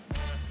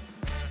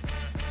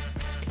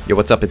Yo,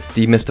 what's up? It's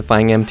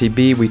Demystifying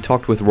MTB. We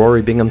talked with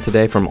Rory Bingham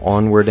today from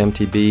Onward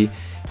MTB.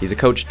 He's a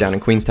coach down in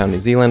Queenstown, New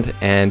Zealand,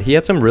 and he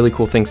had some really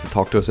cool things to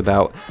talk to us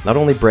about, not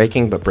only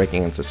braking, but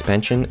braking and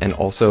suspension, and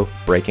also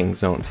braking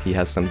zones. He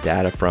has some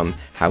data from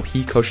how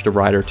he coached a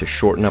rider to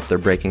shorten up their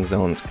braking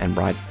zones and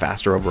ride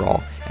faster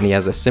overall, and he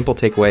has a simple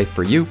takeaway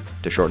for you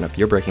to shorten up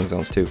your braking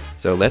zones too.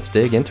 So let's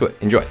dig into it.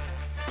 Enjoy.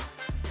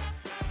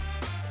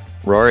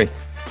 Rory,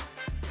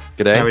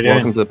 good day.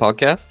 Welcome to the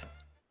podcast.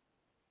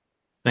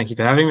 Thank you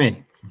for having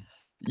me.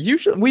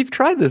 Usually we've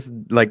tried this,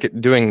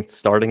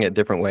 starting it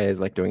different ways,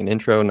 like doing an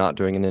intro, not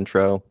doing an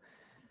intro.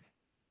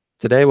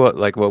 Today,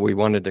 what we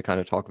wanted to kind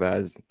of talk about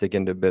is dig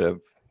into a bit of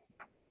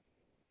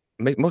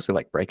mostly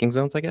like braking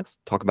zones, I guess.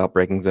 Talk about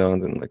braking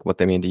zones and like what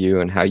they mean to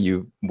you and how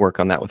you work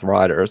on that with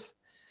riders.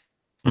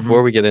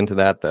 Before we get into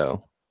that,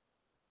 though,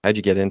 how'd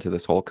you get into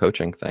this whole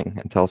coaching thing?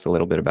 And tell us a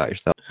little bit about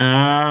yourself.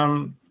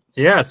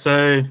 Yeah,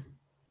 so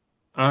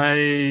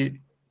I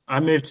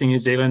moved to New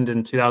Zealand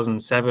in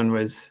 2007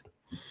 with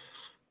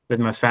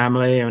my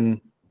family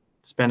and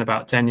spent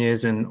about 10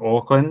 years in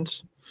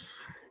Auckland.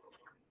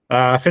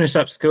 I finished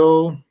up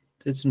school,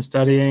 did some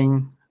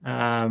studying,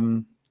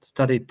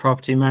 studied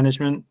property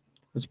management,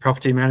 was a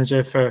property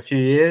manager for a few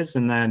years,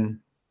 and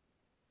then,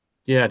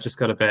 just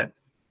got a bit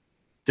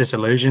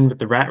disillusioned with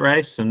the rat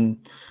race.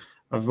 And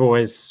I've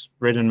always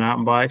ridden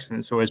mountain bikes, and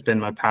it's always been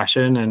my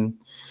passion. And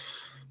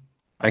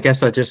I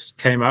guess I just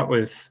came up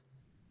with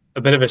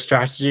a bit of a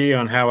strategy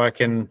on how I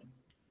can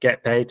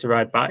get paid to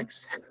ride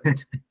bikes.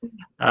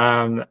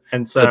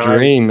 And so the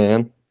dream,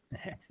 man.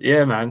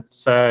 Yeah, man.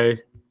 So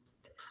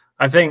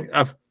I think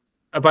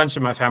a bunch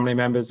of my family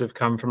members have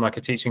come from like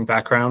a teaching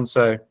background.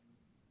 So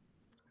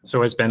it's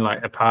always been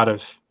like a part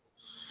of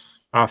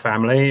our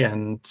family.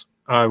 And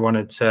I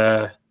wanted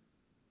to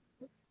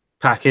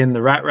pack in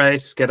the rat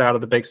race, get out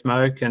of the big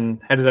smoke,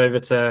 and headed over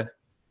to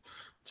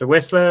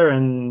Whistler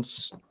and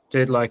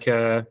did like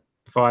a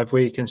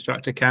 5-week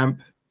instructor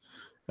camp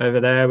over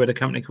there with a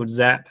company called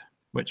Zep,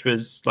 which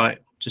was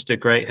like just a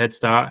great head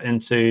start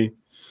into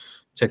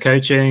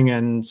coaching,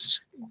 and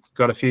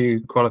got a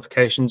few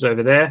qualifications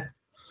over there.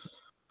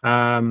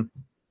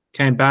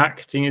 Came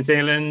back to New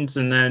Zealand,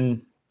 and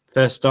then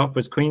first stop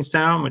was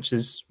Queenstown, which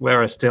is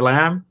where I still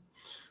am.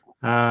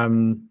 I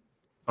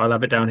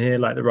love it down here.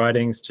 Like the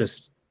riding's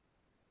just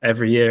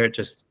every year it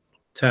just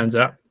turns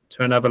up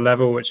to another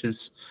level, which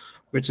is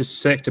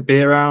sick to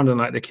be around. And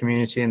like the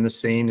community and the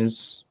scene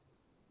is,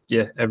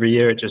 every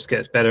year it just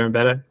gets better and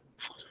better.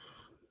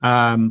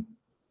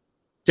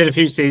 Did a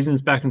few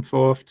seasons back and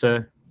forth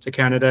to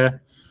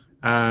Canada,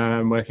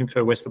 working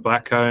for Whistler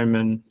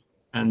Blackcomb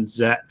and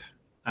Zep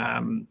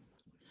over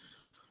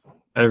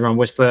on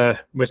Whistler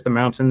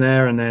Mountain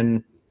there, and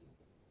then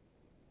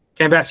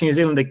came back to New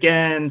Zealand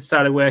again,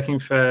 started working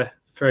for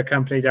a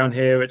company down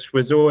here, which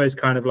was always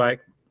kind of like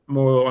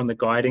more on the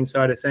guiding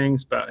side of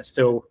things, but I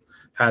still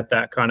had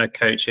that kind of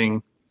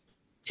coaching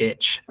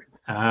itch.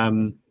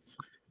 And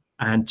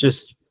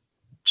just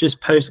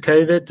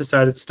post-COVID,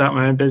 decided to start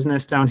my own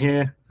business down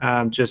here,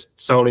 just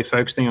solely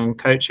focusing on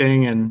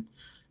coaching and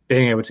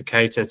being able to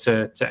cater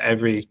to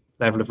every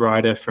level of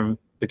rider from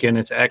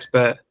beginner to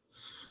expert.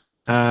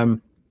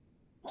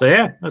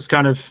 That's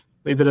kind of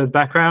a bit of the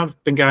background.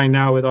 Been going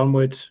now with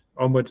Onward.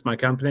 Onward's my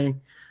company.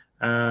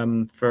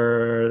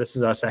 This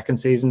is our second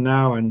season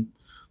now, and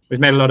we've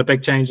made a lot of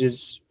big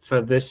changes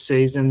for this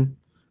season,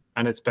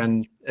 and it's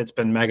been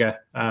mega.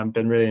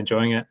 Been really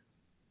enjoying it.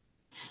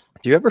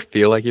 Do you ever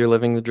feel like you're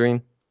living the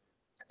dream?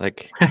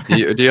 Like, do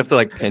you have to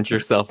like pinch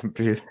yourself?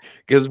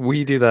 Because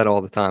we do that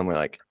all the time. We're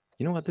like,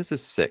 you know what? This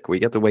is sick. We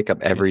get to wake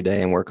up every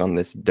day and work on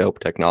this dope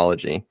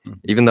technology,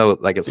 even though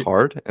like it's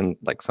hard and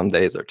like some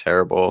days are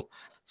terrible,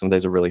 some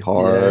days are really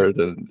hard.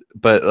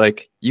 But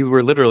like you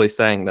were literally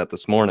saying that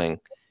this morning,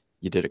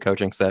 you did a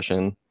coaching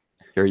session.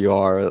 Here you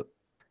are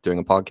doing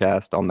a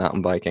podcast on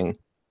mountain biking.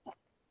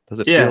 Does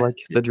it feel like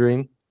the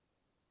dream,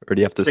 or do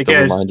you have to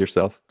still remind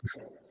yourself?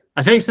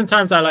 I think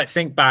sometimes I like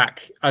think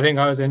back. I think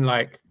I was in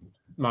like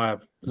my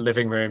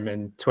living room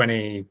in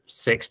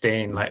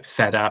 2016, like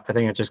fed up. I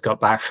think I just got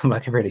back from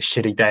like a really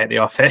shitty day at the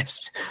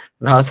office.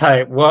 And I was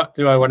like, what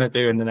do I want to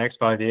do in the next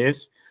 5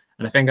 years?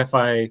 And I think if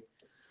I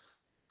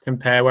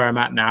compare where I'm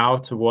at now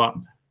to what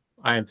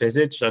I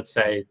envisaged, I'd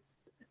say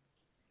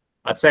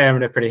I'm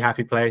in a pretty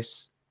happy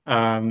place,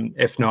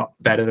 if not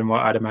better than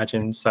what I'd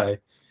imagined. So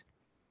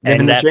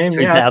and that dream,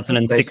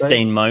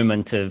 2016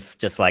 moment of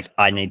just like,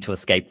 I need to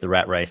escape the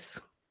rat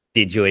race.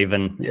 Did you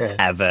even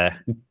have a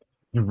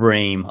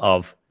dream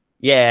of,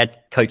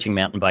 coaching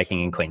mountain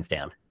biking in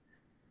Queenstown?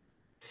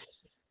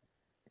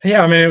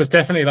 Yeah, I mean, it was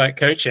definitely like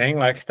coaching,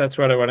 like that's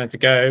what I wanted to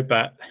go.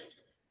 But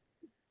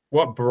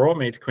what brought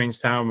me to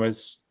Queenstown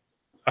was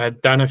I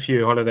had done a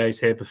few holidays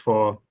here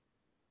before,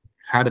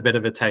 had a bit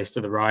of a taste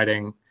of the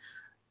riding.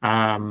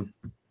 Back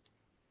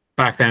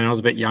then I was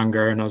a bit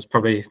younger and I was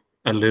probably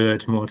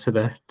allured more to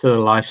the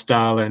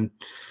lifestyle and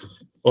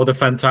all the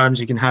fun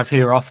times you can have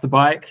here off the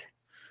bike.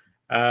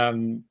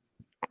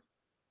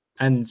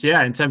 And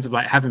yeah, in terms of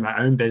like having my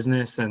own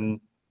business and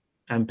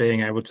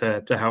being able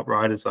to help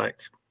riders like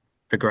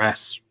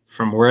progress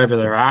from wherever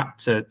they're at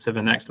to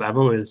the next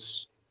level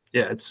is,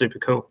 yeah, it's super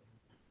cool.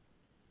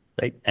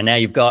 And now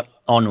you've got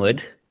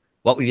Onward.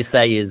 What would you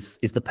say is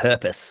the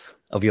purpose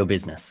of your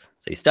business?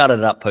 So you started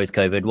it up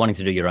post-COVID, wanting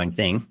to do your own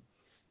thing.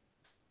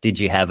 Did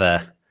you have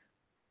a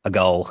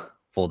goal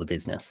for the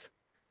business?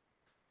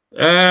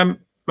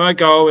 My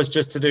goal was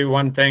just to do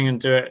one thing and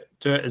do it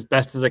as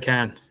best as I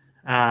can.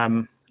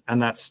 And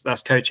that's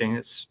coaching.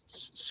 It's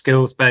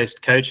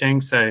skills-based coaching.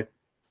 So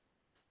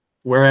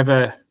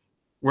wherever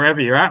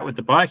you're at with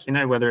the bike, you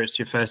know, whether it's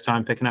your first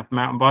time picking up a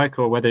mountain bike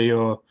or whether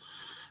you're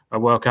a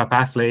World Cup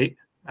athlete,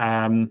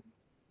 I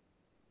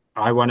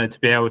wanted to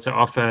be able to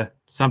offer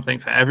something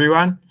for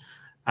everyone.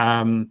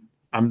 I'm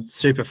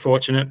super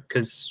fortunate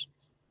because,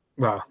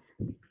 well,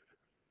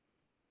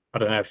 I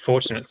don't know if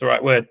fortunate's the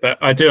right word, but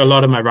I do a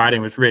lot of my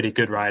riding with really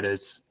good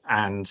riders,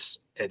 and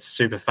it's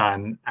super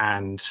fun.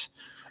 And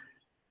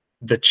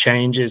the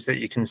changes that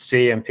you can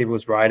see in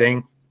people's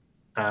riding,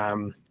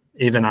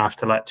 even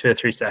after like 2 or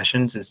 3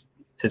 sessions, is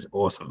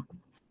awesome.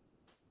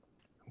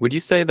 Would you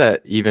say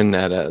that even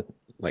at a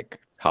like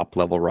top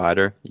level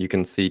rider, you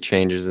can see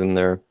changes in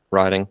their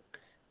riding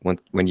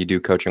when you do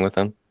coaching with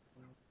them?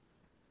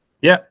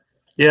 Yeah,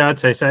 I'd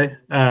say so.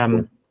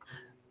 I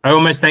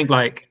almost think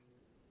like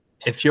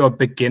if your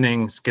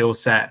beginning skill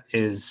set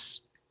is,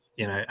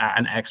 you know, at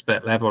an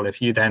expert level,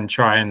 if you then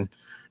try and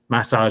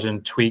massage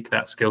and tweak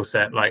that skill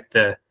set, like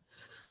the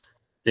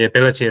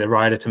ability of the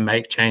rider to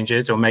make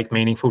changes or make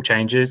meaningful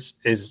changes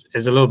is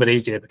a little bit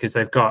easier because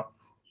they've got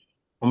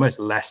almost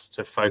less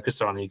to focus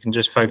on. You can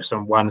just focus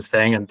on one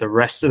thing, and the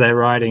rest of their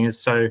riding is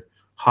so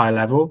high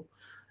level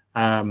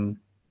that,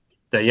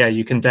 yeah,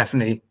 you can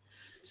definitely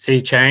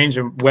see change.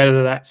 And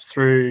whether that's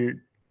through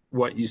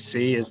what you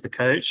see as the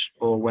coach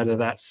or whether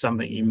that's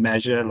something you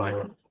measure, like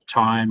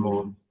time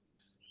or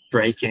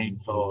braking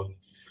or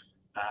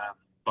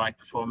bike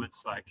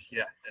performance, like,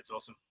 yeah, it's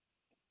awesome.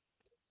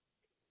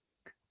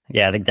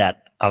 Yeah, I think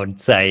that I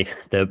would say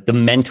the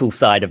mental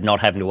side of not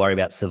having to worry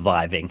about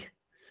surviving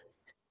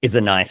is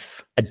a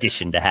nice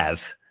addition to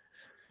have.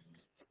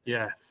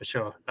 Yeah, for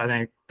sure. I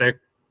think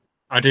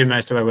I do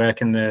most of my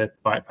work in the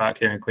bike park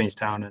here in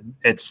Queenstown, and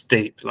it's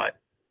steep. Like,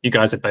 you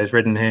guys have both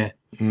ridden here.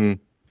 Mm.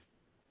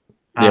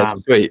 Yeah,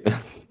 it's sweet.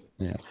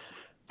 Yeah,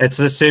 it's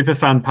a super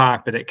fun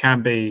park, but it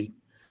can be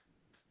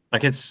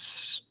like,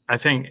 I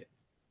think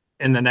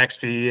in the next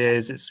few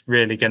years, it's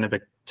really going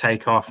to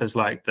take off as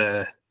like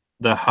the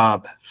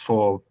hub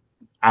for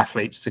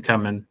athletes to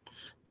come and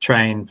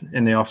train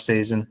in the off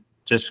season,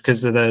 just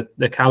because of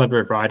the caliber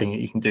of riding that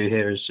you can do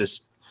here is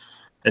just,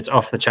 it's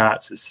off the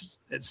charts.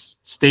 It's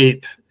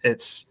steep.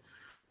 It's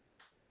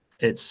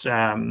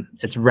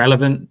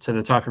relevant to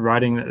the type of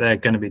riding that they're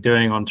going to be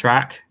doing on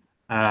track.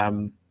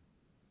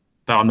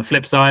 But on the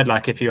flip side,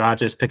 like if you are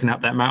just picking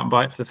up that mountain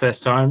bike for the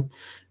first time,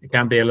 it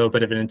can be a little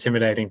bit of an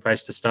intimidating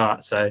place to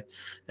start. So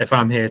if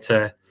I'm here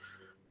to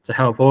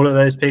help all of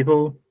those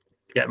people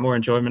get more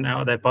enjoyment out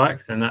of their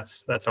bike, then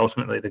that's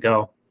ultimately the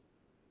goal.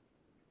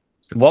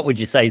 So what would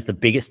you say is the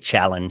biggest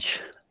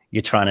challenge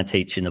you're trying to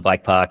teach in the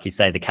bike park? You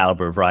say the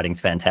caliber of riding is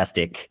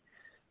fantastic.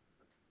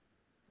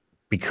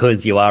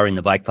 Because you are in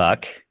the bike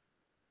park,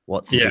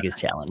 what's your biggest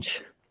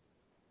challenge?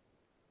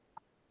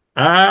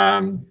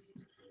 I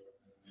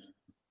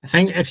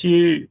think if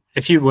you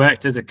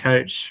worked as a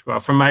coach, well,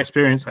 from my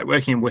experience, like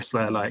working in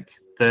Whistler, like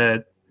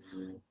the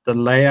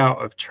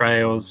layout of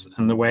trails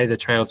and the way the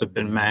trails have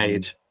been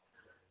made,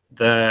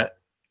 the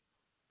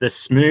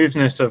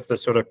smoothness of the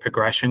sort of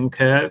progression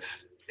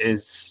curve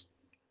is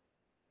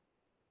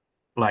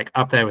like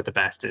up there with the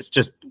best. It's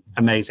just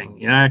amazing,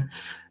 you know.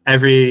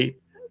 Every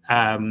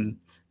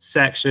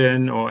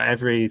section or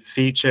every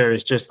feature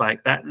is just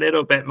like that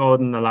little bit more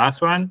than the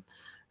last one,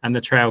 and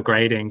the trail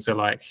gradings are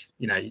like,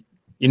 you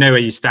know where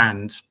you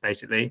stand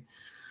basically.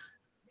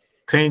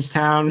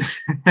 Queenstown,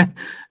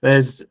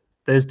 there's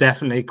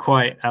definitely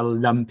quite a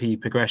lumpy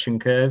progression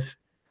curve,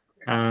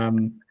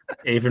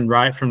 even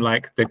right from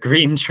like the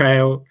green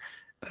trail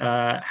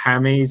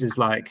hammies is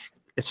like,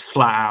 it's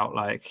flat out,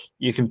 like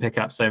you can pick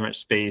up so much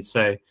speed.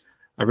 So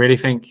I really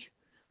think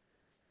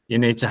you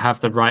need to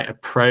have the right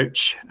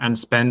approach and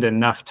spend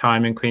enough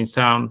time in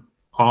Queenstown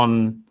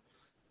on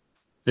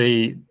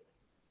the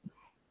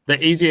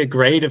easier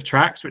grade of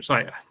tracks, which,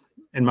 like,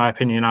 in my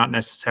opinion, aren't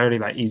necessarily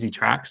like easy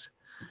tracks.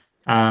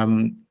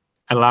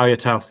 Allow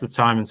yourself the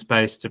time and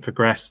space to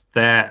progress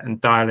there and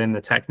dial in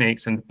the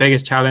techniques. And the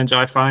biggest challenge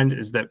I find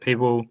is that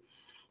people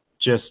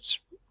just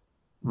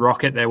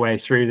rocket their way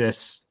through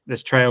this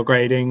trail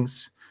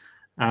gradings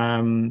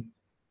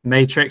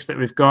matrix that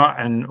we've got,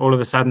 and all of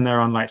a sudden they're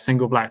on like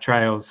single black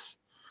trails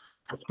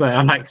that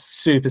are like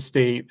super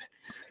steep,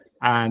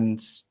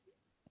 and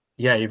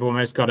yeah, you've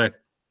almost got to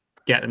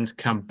get them to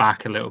come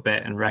back a little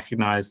bit and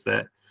recognize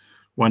that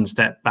one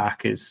step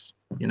back is,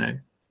 you know,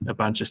 a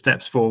bunch of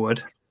steps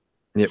forward.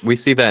 Yeah, we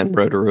see that in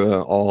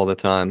Rotorua all the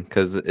time,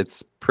 because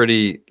it's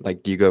pretty,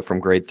 like, you go from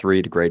grade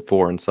 3 to grade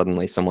 4 and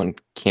suddenly someone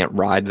can't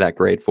ride that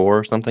grade 4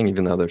 or something,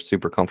 even though they're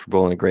super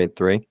comfortable in a grade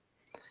 3.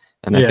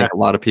 And I think a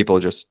lot of people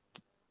just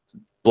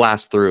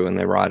blast through and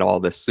they ride all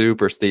this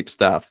super steep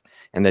stuff.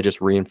 and they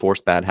just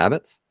reinforce bad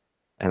habits.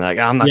 And like,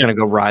 I'm not going to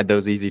go ride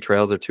those easy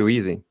trails. They're too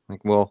easy.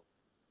 Like, well,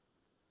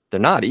 they're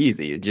not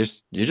easy. You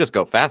just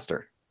go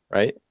faster,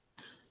 right?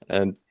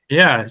 And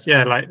yeah,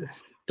 like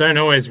don't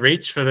always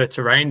reach for the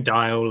terrain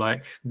dial.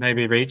 Like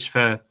maybe reach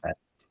for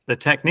the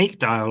technique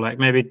dial. Like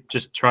maybe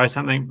just try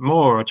something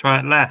more or try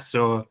it less,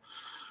 or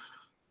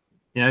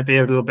be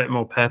a little bit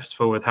more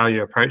purposeful with how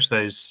you approach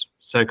those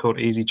so-called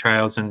easy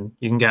trails, and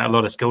you can get a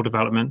lot of skill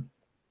development.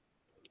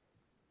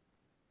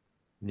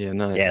 Yeah,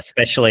 nice. Yeah,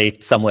 especially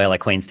somewhere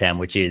like Queenstown,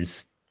 which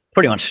is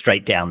pretty much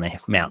straight down the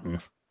mountain,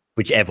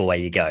 whichever way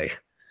you go.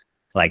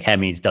 Like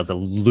Hemmy's does a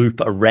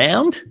loop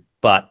around,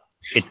 but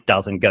it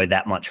doesn't go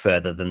that much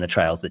further than the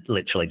trails that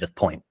literally just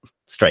point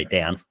straight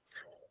down.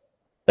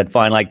 But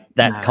find like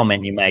that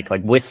comment you make,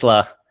 like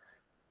Whistler,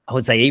 I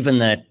would say even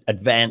the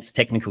advanced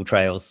technical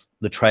trails,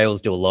 the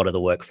trails do a lot of the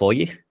work for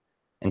you.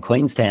 And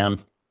Queenstown,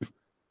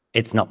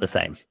 it's not the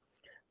same.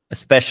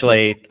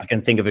 Especially, I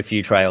can think of a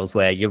few trails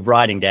where you're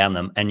riding down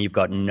them and you've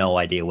got no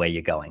idea where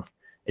you're going.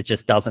 It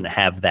just doesn't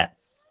have that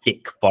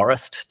thick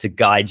forest to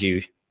guide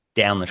you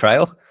down the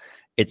trail.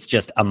 It's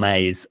just a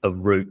maze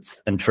of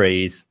roots and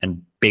trees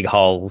and big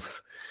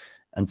holes.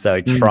 And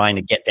so trying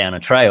to get down a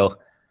trail,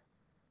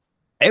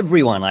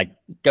 everyone, like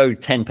go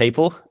 10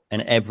 people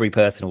and every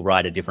person will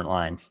ride a different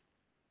line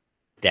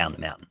down the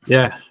mountain.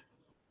 Yeah,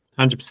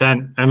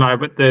 100%. And like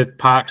with the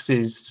parks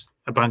is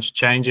a bunch of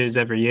changes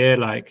every year.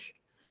 Like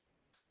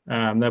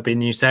there'll be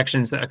new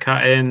sections that are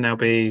cut in. There'll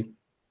be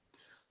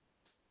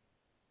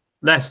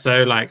less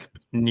so like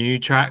new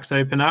tracks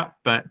open up,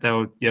 but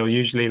you'll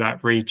usually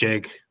like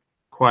rejig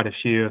quite a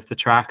few of the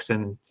tracks.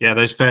 And yeah,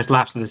 those first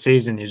laps of the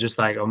season, you're just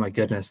like, oh my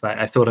goodness, like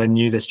I thought I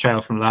knew this trail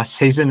from last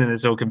season and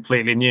it's all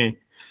completely new.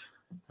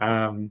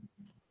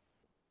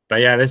 But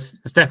yeah, there's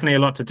definitely a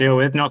lot to deal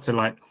with, not to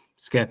like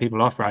scare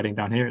people off riding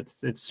down here.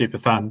 It's super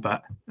fun,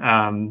 but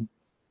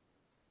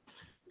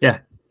yeah,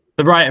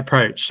 the right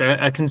approach,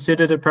 a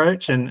considered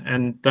approach,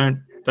 and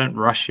don't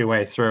rush your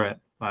way through it.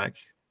 Like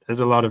there's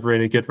a lot of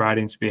really good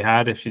riding to be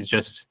had if you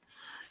just,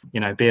 be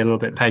a little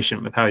bit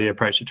patient with how you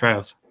approach the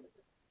trails.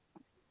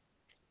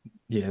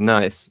 Yeah,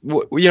 nice.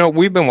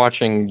 We've been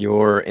watching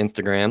your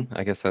Instagram.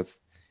 I guess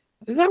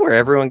is that where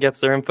everyone gets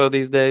their info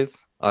these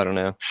days? I don't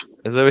know.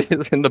 As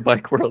always in the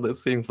bike world, it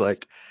seems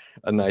like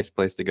a nice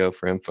place to go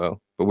for info.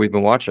 But we've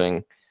been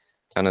watching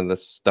kind of the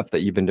stuff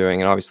that you've been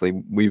doing, and obviously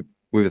we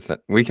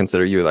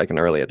consider you like an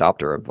early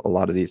adopter of a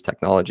lot of these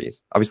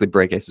technologies. Obviously,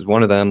 BrakeAce is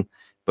one of them,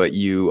 but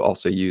you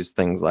also use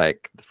things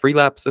like the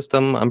Freelap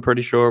system, I'm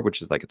pretty sure,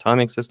 which is like a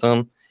timing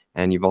system,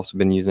 and you've also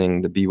been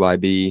using the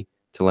BYB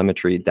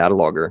telemetry data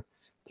logger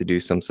to do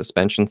some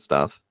suspension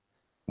stuff.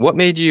 What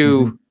made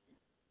you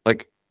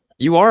like?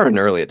 You are an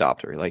early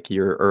adopter, like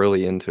you're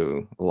early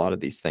into a lot of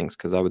these things,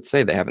 because I would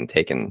say they haven't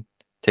taken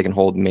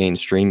hold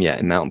mainstream yet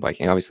in mountain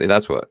biking. Obviously,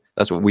 that's what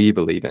we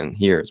believe in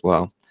here as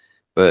well.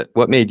 But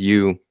what made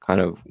you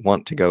kind of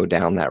want to go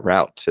down that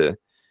route to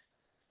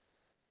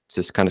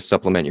just kind of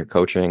supplement your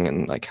coaching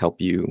and like help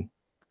you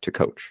to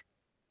coach?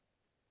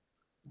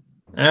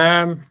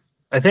 I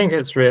think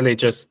it's really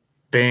just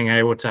being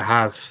able to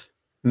have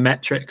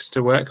metrics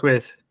to work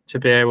with to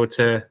be able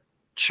to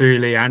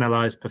truly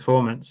analyze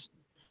performance.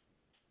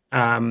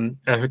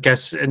 I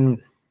guess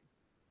in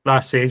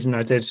last season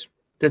I did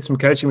some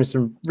coaching with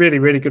some really,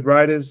 really good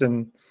riders,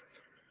 and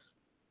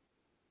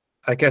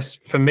I guess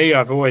for me,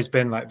 I've always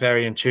been like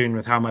very in tune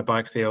with how my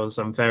bike feels.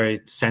 I'm very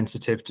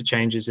sensitive to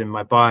changes in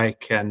my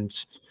bike and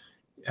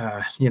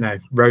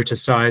rotor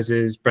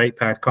sizes, brake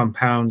pad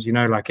compounds,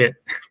 like it.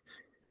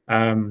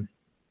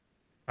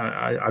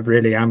 I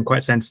really am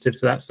quite sensitive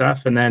to that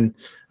stuff. And then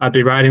I'd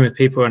be riding with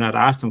people and I'd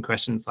ask them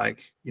questions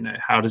like,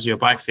 how does your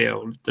bike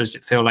feel? Does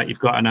it feel like you've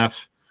got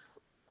enough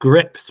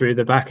grip through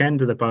the back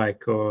end of the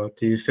bike, or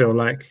do you feel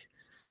like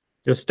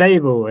you're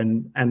stable?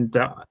 And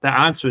the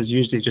answer is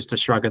usually just a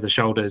shrug of the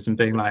shoulders and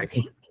being like,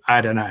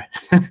 I don't know.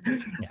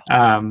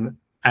 And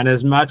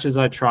as much as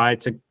I try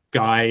to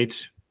guide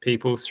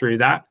people through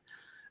that,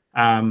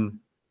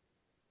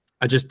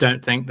 I just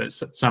don't think that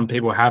some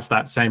people have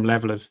that same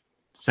level of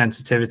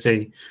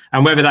sensitivity.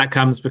 And whether that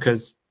comes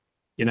because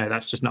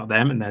that's just not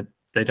them and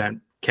they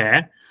don't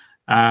care,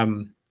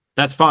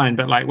 that's fine.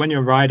 But like when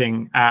you're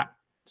riding at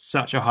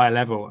such a high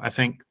level, I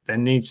think there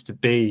needs to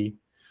be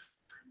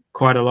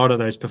quite a lot of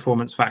those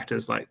performance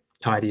factors like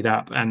tidied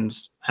up and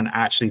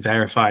actually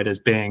verified as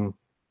being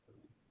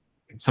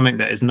something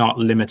that is not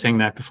limiting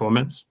their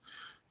performance.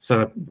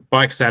 So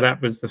bike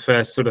setup was the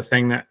first sort of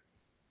thing that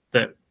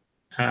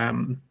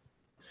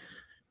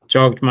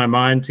jogged my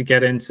mind to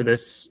get into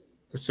this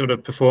sort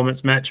of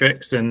performance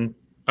metrics. And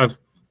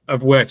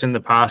I've worked in the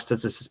past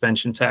as a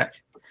suspension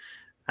tech,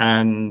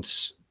 and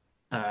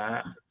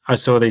I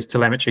saw these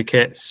telemetry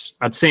kits.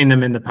 I'd seen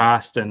them in the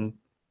past and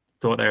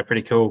thought they were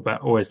pretty cool,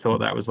 but always thought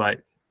that was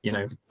like,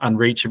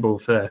 unreachable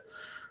for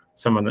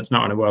someone that's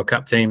not on a World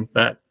Cup team.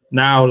 But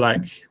now,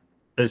 like,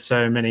 there's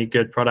so many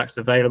good products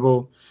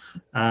available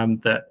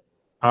that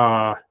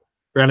are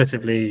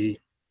relatively,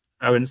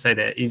 I wouldn't say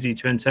they're easy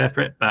to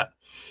interpret, but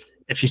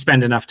if you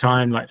spend enough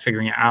time like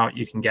figuring it out,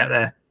 you can get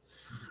there.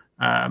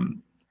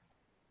 And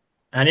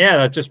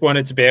yeah, I just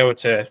wanted to be able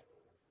to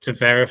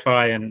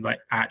verify and like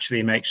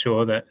actually make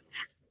sure that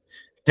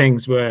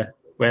things were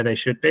where they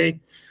should be.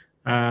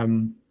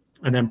 And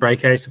then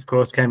break ace, of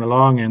course, came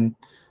along, and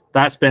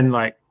that's been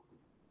like,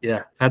 yeah,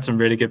 I've had some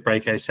really good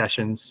break ace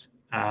sessions.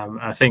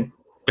 I think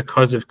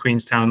because of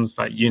Queenstown's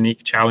like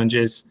unique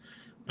challenges,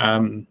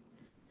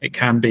 it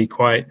can be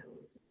quite,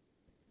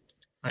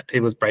 like,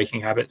 people's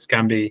breaking habits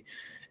can be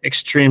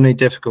extremely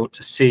difficult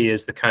to see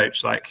as the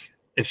coach. Like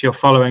if you're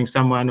following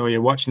someone or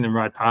you're watching them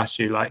ride past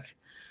you, like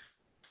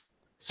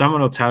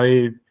someone will tell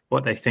you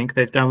what they think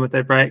they've done with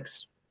their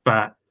breaks,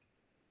 but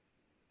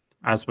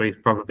as we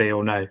probably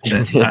all know,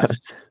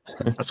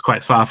 that's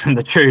quite far from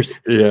the truth.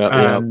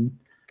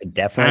 Could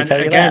definitely tell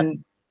you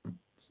again,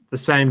 the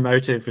same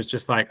motive was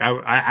just like, I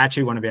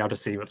actually want to be able to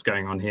see what's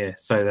going on here,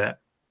 so that,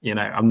 you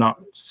know, I'm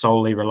not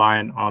solely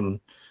reliant on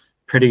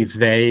pretty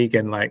vague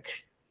and like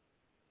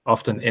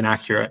often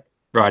inaccurate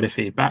rider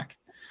feedback.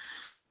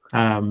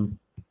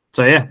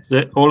 So yeah,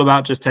 all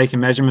about just taking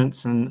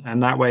measurements,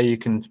 and that way you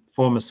can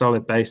form a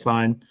solid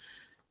baseline,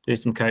 do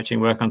some coaching,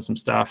 work on some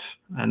stuff,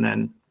 and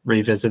then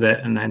revisit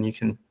it, and then you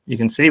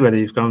can see whether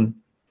you've gone,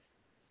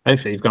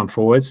 hopefully you've gone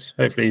forwards,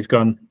 hopefully you've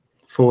gone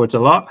forwards a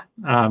lot,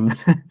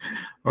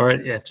 or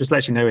yeah, just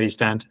lets you know where you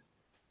stand.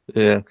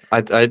 Yeah,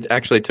 I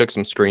actually took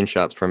some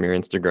screenshots from your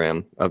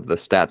Instagram of the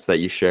stats that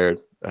you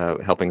shared,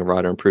 helping a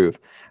rider improve.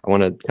 I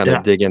want to kind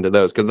of dig into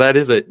those,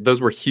 because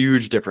those were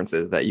huge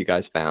differences that you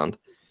guys found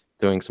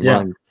doing some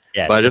runs.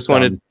 Yeah, but I just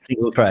wanted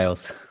single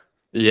trails.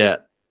 Yeah,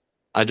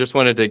 I just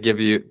wanted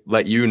to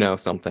let you know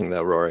something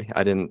though, Rory.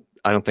 I don't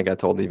think I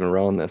told even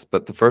Rowan this,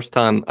 but the first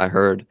time I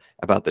heard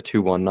about the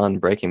 2-1 none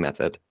braking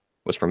method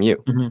was from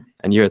you.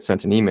 And you had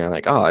sent an email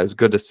like, oh, it was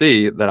good to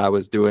see that I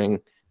was doing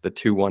the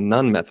 2-1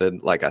 none method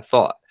like I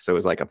thought. So it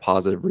was like a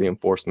positive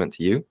reinforcement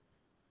to you.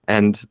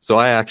 And so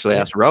I actually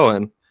asked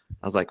Rowan,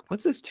 I was like,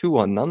 what's this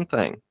 2-1 none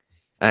thing?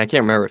 And I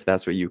can't remember if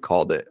that's what you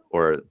called it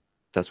or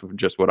that's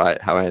just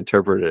how I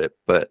interpreted it.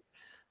 But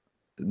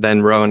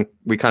then Rowan,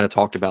 we kind of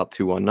talked about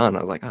 2-1 none. I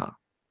was like, oh,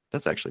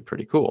 that's actually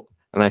pretty cool.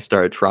 And I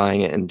started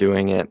trying it and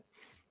doing it.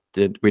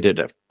 We did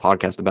a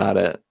podcast about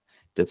it,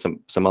 did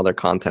some other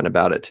content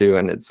about it too.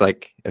 And it's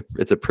like,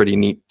 it's a pretty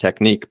neat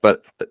technique.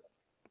 But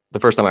the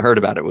first time I heard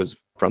about it was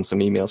from some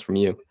emails from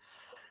you,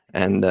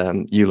 and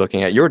you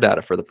looking at your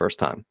data for the first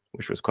time,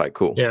 which was quite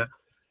cool. Yeah,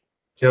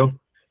 cool.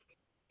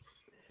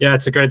 Yeah,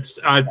 it's a good.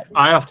 I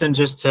often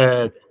just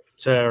to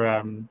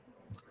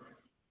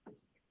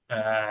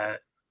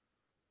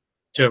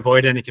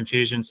avoid any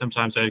confusion,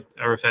 sometimes I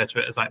refer to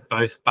it as like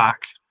both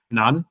back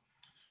none.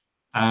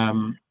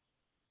 To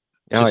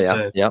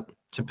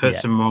put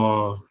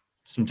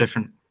some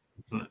different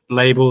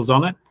labels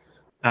on it,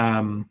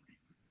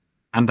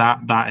 and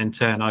that in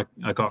turn I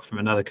got from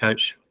another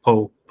coach,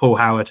 Paul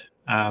Howard,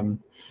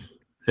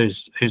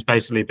 who's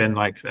basically been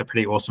like a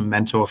pretty awesome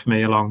mentor for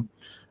me along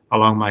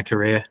my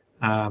career.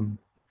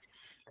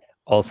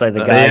 Also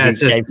the guy who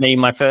gave me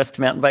my first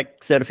mountain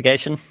bike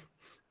certification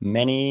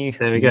many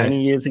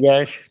years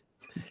ago.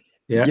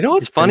 Yeah, you know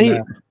what's funny?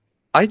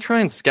 I try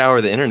and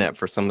scour the internet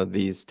for some of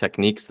these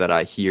techniques that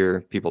I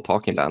hear people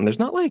talking about, and there's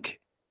not like,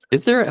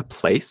 is there a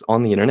place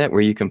on the internet where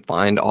you can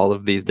find all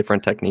of these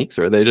different techniques,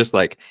 or are they just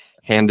like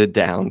handed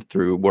down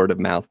through word of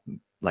mouth,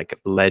 like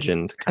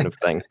legend kind of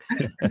thing?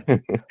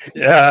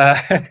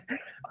 Yeah,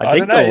 I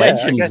think the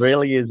legend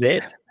really is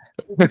it.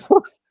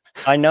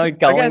 I know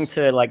going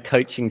to like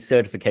coaching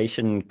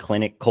certification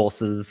clinic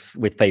courses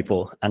with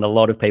people, and a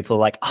lot of people are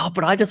like, oh,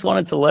 but I just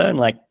wanted to learn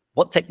like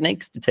what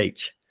techniques to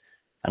teach.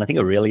 And I think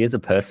it really is a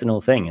personal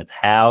thing. It's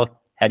how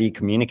do you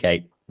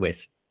communicate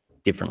with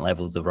different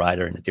levels of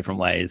rider in different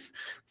ways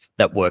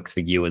that works for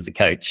you as a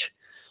coach.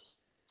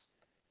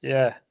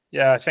 Yeah.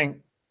 I think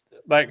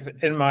like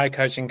in my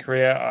coaching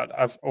career,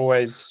 I've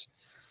always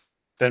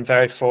been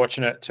very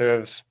fortunate to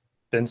have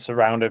been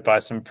surrounded by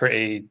some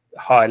pretty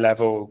high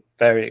level,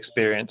 very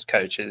experienced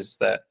coaches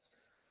that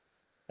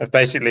have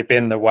basically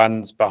been the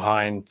ones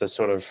behind the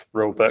sort of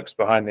rule books,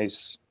 behind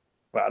these,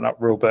 well,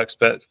 not rule books,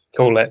 but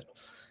call it,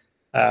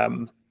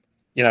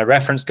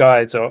 reference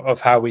guides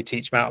of how we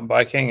teach mountain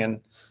biking.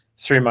 And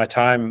through my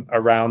time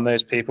around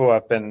those people,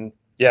 I've been,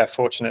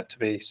 fortunate to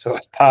be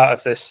sort of part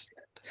of this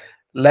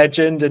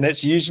legend. And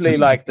it's usually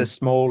like the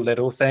small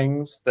little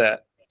things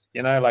that,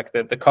 like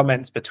the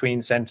comments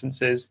between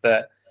sentences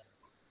that,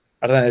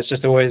 I don't know, it's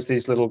just always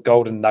these little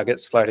golden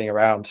nuggets floating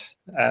around.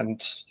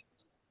 And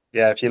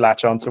if you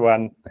latch onto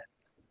one,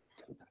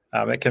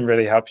 it can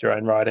really help your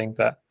own riding.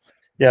 But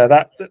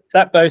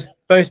that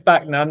both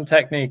back none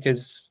technique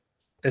is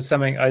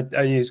something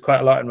I use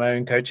quite a lot in my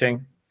own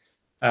coaching.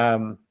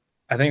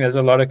 I think there's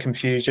a lot of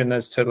confusion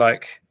as to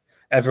like,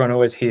 everyone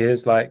always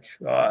hears like,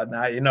 oh,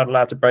 no, you're not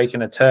allowed to brake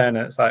in a turn.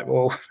 And it's like,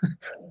 well,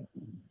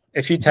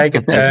 if you take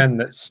a turn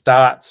that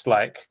starts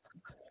like,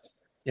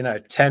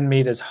 10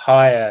 meters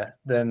higher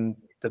than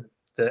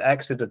the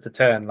exit of the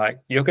turn, like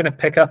you're going to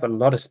pick up a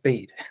lot of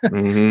speed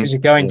because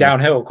you're going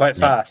downhill quite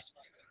fast.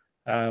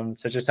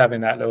 So just having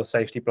that little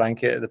safety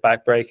blanket at the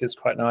back brake is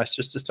quite nice,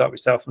 just to stop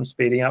yourself from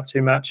speeding up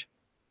too much.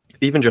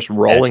 even just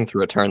rolling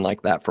through a turn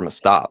like that from a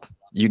stop,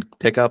 you'd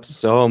pick up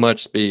so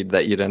much speed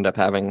that you'd end up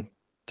having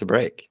to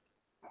brake.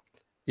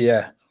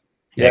 Yeah.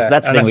 Yeah,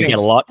 that's the thing we get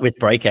a lot with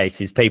brake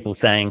ace is people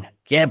saying,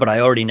 yeah, but I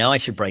already know I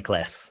should brake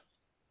less.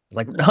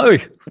 Like, no, we're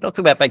not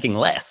talking about braking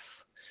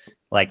less.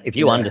 Like, if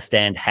you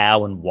understand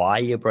how and why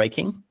you're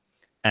braking,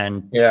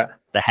 and the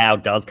how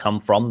does come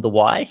from the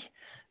why,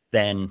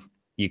 then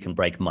you can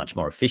brake much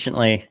more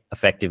efficiently,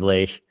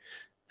 effectively,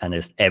 and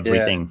there's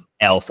everything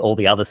else, all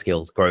the other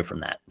skills grow from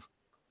that.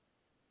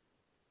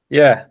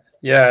 Yeah,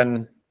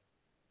 and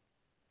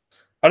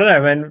I don't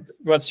know, man,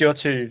 what's your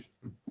two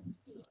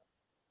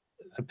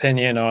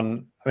opinion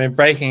on, I mean,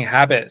 braking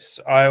habits?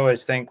 I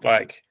always think,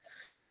 like,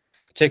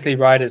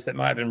 particularly riders that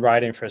might have been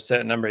riding for a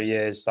certain number of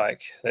years,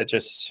 like, they're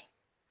just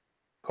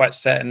quite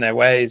set in their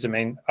ways. I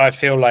mean, I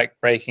feel like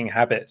braking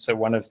habits are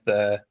one of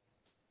the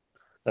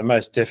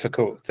most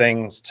difficult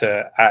things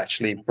to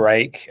actually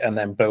break and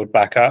then build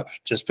back up,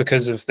 just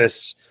because of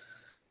this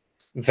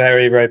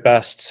very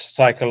robust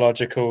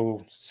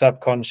psychological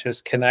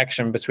subconscious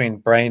connection between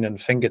brain and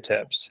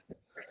fingertips.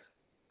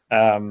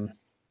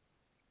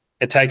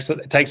 It takes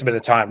a bit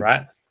of time,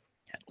 right?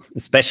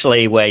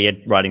 Especially where you're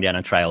riding down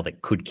a trail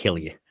that could kill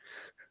you.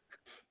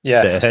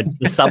 Yeah.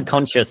 The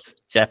subconscious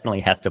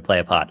definitely has to play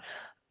a part.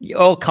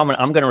 Your comment,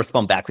 I'm going to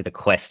respond back with a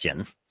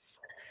question.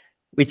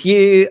 With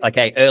you,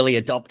 okay, early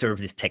adopter of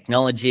this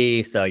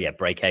technology, so yeah,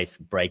 brake ace,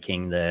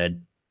 braking, the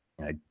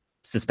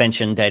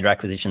suspension, data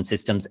acquisition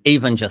systems,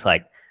 even just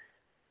like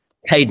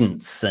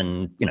cadence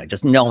and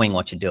just knowing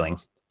what you're doing.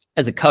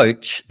 As a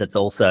coach, that's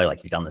also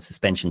like, you've done the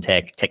suspension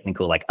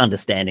technical, like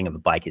understanding of a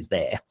bike is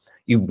there.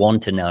 You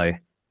want to know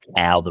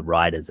how the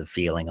riders are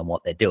feeling and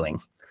what they're doing.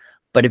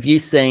 But if you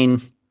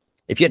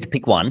had to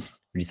pick one, would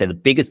you say the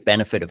biggest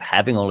benefit of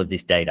having all of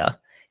this data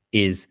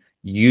is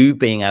you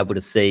being able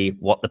to see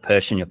what the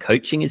person you're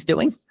coaching is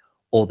doing,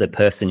 or the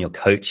person you're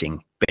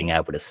coaching being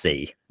able to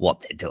see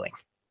what they're doing?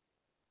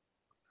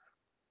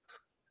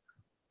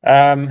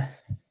 I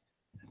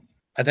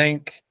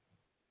think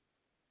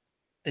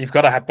you've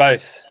got to have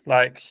both.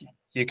 Like,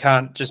 you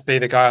can't just be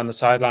the guy on the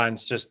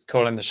sidelines just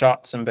calling the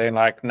shots and being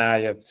like, nah,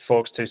 your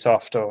fork's too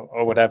soft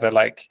or whatever.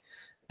 Like,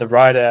 the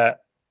rider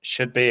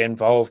should be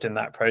involved in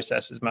that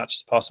process as much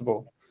as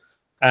possible.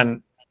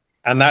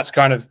 And that's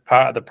kind of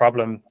part of the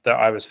problem that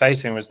I was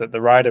facing, was that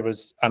the rider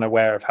was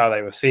unaware of how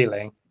they were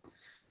feeling.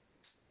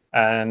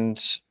 And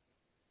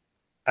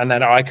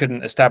then I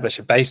couldn't establish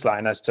a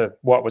baseline as to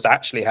what was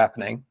actually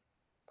happening.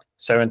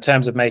 So in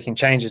terms of making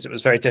changes, it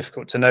was very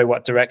difficult to know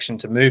what direction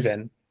to move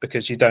in,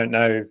 because you don't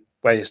know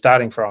where you're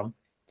starting from.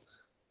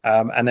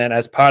 And then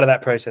as part of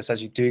that process,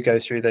 as you do go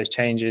through those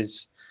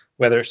changes,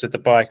 whether it's with the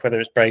bike, whether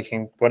it's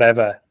braking,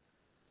 whatever,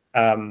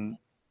 I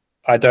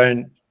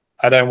don't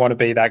want to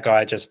be that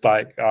guy just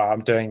like, oh,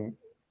 I'm doing,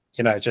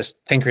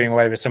 just tinkering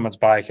away with someone's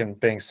bike and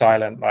being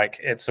silent. Like,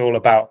 it's all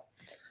about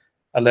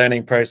a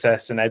learning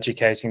process and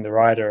educating the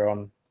rider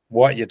on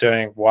what you're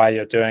doing, why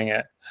you're doing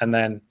it, and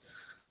then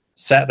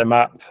set them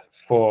up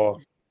for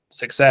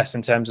success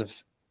in terms of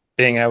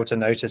being able to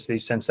notice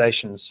these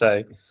sensations.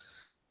 So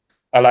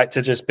I like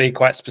to just be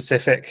quite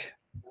specific,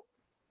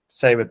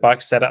 say with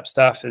bike setup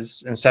stuff,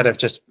 is instead of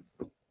just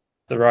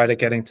the rider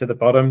getting to the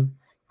bottom,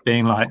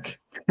 being like,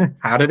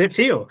 how did it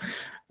feel?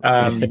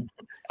 I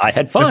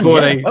had fun.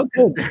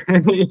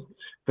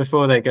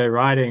 Before they go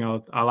riding,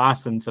 I'll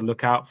ask them to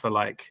look out for,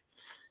 like,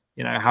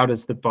 how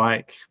does the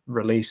bike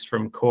release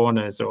from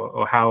corners,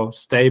 or how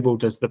stable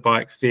does the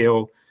bike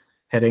feel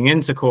heading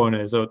into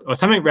corners, or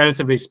something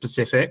relatively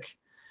specific,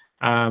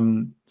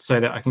 so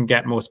that I can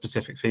get more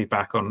specific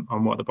feedback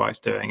on what the bike's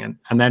doing.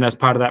 And then as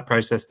part of that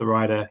process, the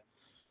rider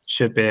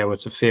should be able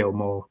to feel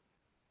more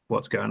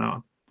what's going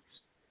on.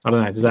 I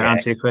don't know. Does that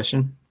answer your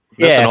question?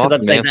 That's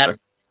awesome answer.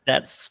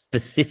 That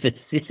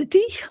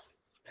specificity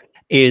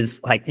is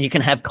like, you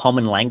can have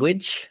common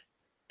language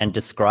and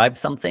describe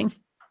something,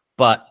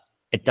 but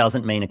it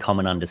doesn't mean a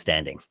common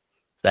understanding.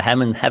 So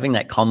having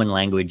that common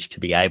language to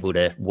be able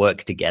to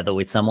work together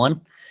with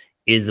someone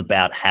is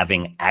about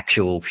having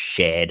actual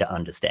shared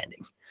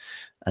understanding.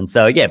 And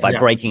so, by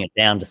breaking it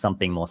down to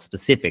something more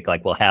specific,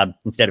 like, well, how,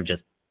 instead of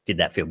just, did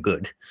that feel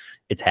good?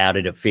 It's, how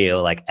did it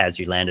feel like as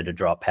you landed a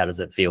drop? How does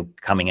it feel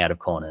coming out of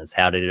corners?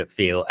 How did it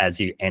feel as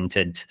you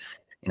entered,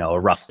 a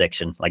rough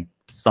section, like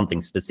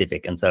something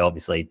specific? And so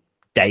obviously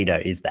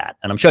data is that.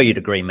 And I'm sure you'd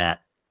agree,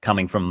 Matt,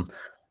 coming from,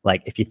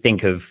 like, if you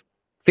think of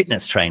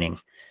fitness training,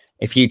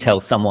 if you tell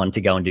someone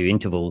to go and do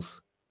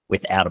intervals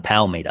without a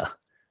power meter,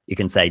 you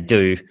can say,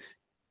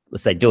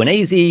 let's say do an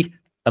easy,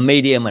 a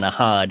medium, and a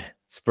hard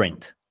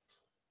sprint.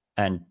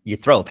 And you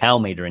throw a power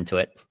meter into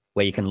it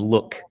where you can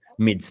look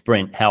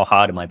mid-sprint, how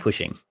hard am I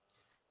pushing?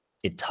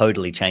 It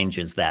totally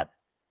changes that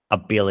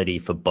ability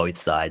for both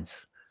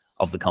sides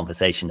of the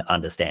conversation to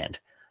understand,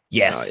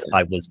 yes,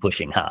 I was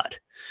pushing hard.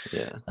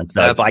 Yeah. And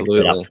so bike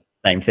setup,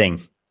 same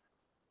thing.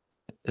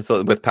 It's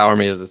with power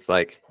meters, it's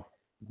like,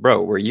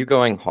 bro, were you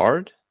going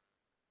hard?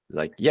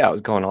 Like, yeah, I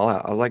was going all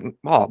out. I was like,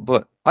 oh,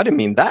 but I didn't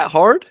mean that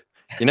hard,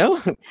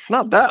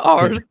 not that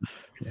hard.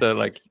 So,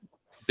 like,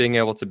 being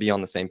able to be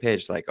on the same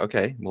page, like,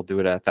 okay, we'll do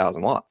it at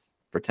 1,000 watts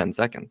for 10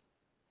 seconds.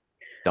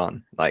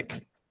 Done.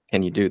 Like,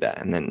 can you do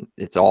that? And then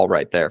it's all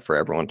right there for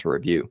everyone to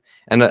review.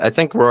 And I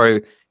think,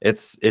 Rory,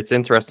 it's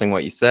interesting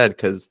what you said,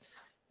 because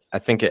I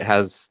think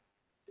it's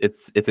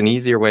an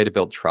easier way to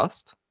build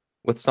trust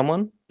with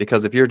someone,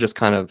 because if you're just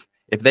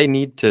if they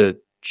need to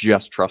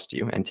just trust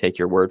you and take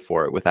your word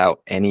for it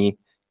without any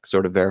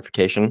sort of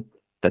verification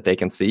that they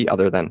can see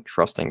other than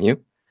trusting you,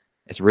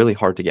 it's really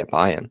hard to get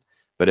buy-in.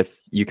 But if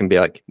you can be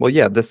like, well,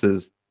 yeah, this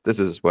is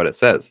what it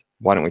says,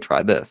 why don't we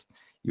try this?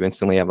 You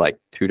instantly have like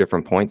 2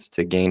 different points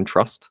to gain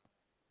trust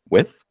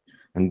with,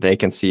 and they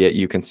can see it,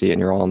 you can see it, and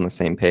you're all on the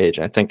same page.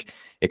 And I think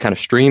it kind of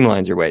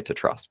streamlines your way to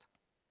trust.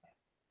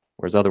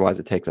 Whereas otherwise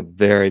it takes a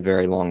very,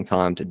 very long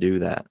time to do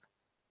that.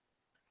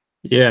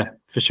 Yeah,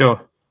 for sure.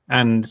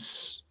 And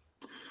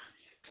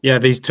yeah,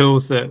 these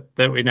tools that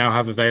we now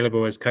have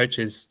available as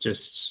coaches,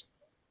 just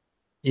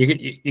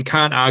you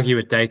can't argue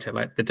with data.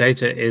 Like, the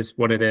data is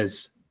what it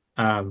is.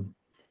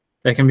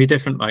 There can be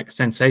different like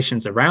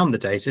sensations around the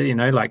data, you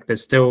know, like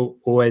there's still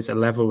always a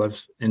level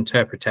of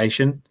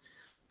interpretation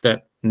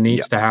that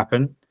needs to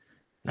happen.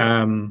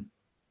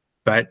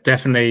 But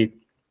definitely,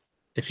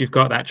 if you've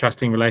got that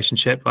trusting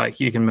relationship, like,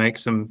 you can make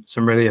some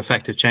really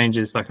effective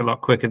changes like a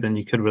lot quicker than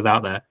you could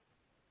without that.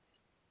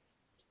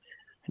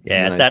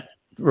 Yeah, nice. That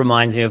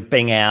reminds me of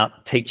being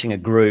out teaching a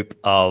group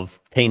of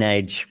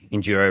teenage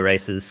enduro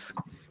racers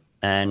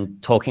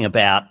and talking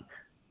about,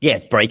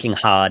 braking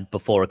hard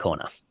before a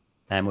corner.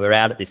 And we were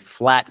out at this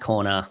flat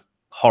corner,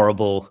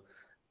 horrible.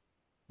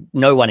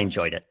 No one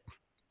enjoyed it.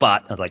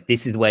 But I was like,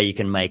 this is where you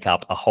can make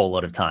up a whole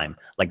lot of time.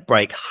 Like,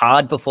 brake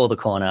hard before the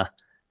corner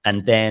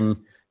and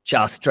then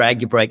just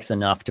drag your brakes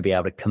enough to be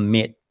able to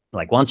commit.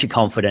 Like, once you're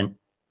confident,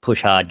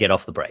 push hard, get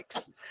off the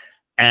brakes.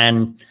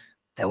 And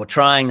they were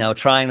trying.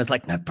 It's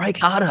like, no, brake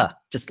harder.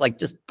 Just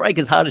brake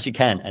as hard as you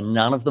can. And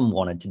none of them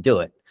wanted to do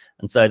it.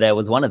 And so there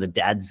was one of the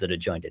dads that had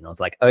joined in. I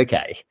was like,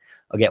 okay,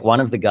 I'll get one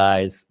of the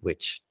guys,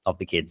 of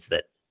the kids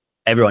that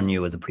everyone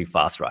knew was a pretty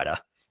fast rider,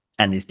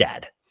 and this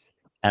dad.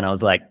 And I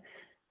was like,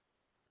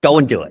 go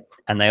and do it.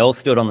 And they all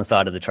stood on the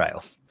side of the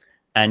trail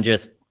and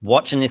just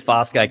watching this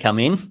fast guy come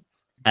in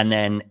and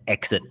then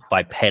exit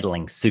by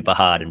pedaling super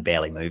hard and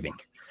barely moving,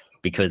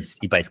 because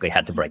he basically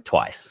had to brake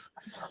twice.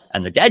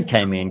 And the dad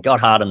came in,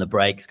 got hard on the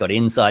brakes, got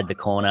inside the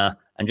corner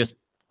and just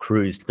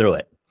cruised through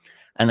it.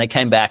 And they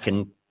came back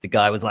and the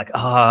guy was like,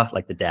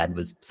 the dad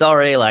was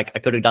sorry, like, I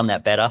could have done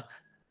that better.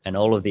 And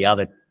all of the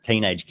other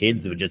teenage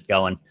kids were just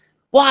going,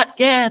 what?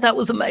 Yeah, that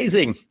was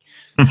amazing.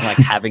 Like,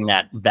 having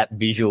that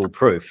visual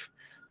proof.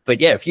 But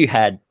yeah, if you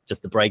had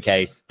just the brake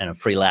ace and a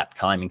free lap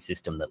timing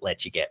system that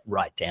lets you get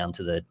right down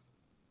to the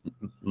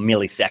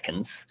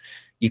milliseconds,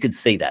 you could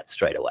see that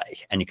straight away.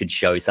 And you could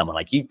show someone,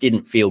 like, you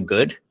didn't feel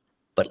good,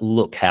 but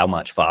look how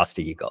much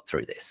faster you got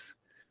through this.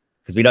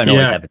 Because we don't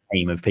always have a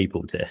team of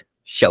people to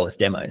show us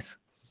demos.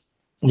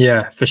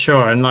 Yeah, for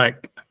sure. And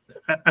like,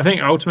 I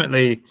think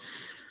ultimately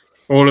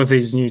all of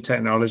these new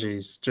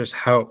technologies just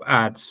help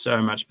add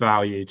so much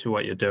value to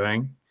what you're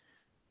doing,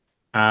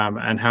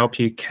 and help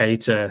you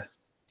cater,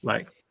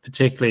 like,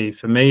 particularly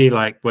for me,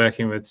 like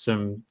working with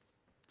some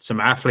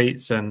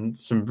athletes and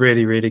some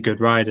really, really good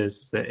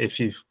riders, that if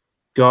you've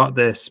got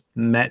this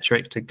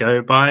metric to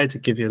go by to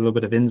give you a little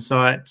bit of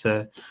insight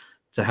to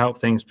help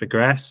things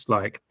progress,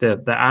 like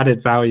the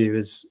added value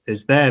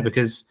is there.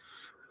 Because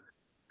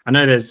I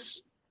know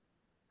there's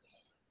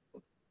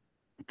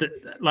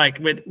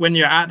when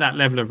you're at that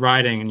level of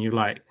riding and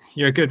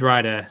you're a good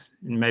rider,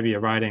 and maybe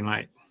you're riding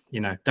like,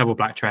 double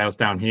black trails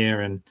down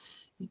here, and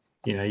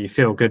you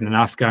feel good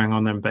enough going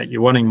on them, but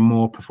you're wanting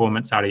more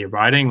performance out of your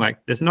riding. Like,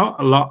 there's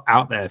not a lot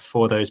out there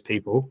for those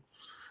people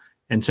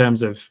in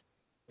terms of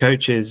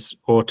coaches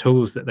or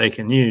tools that they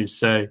can use.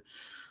 So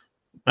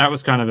that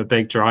was kind of a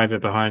big driver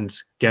behind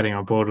getting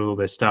on board with all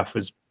this stuff,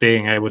 was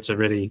being able to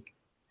really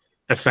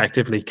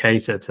effectively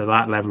cater to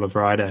that level of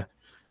rider,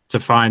 to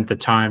find the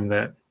time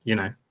that,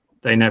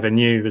 they never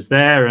knew was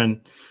there.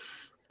 And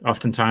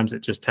oftentimes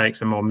it just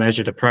takes a more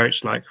measured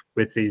approach, like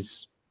with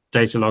these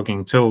data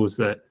logging tools,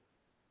 that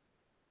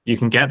you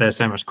can get there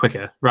so much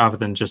quicker rather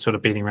than just sort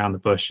of beating around the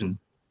bush and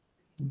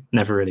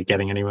never really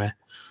getting anywhere.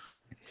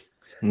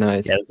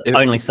 Nice. Yeah, there's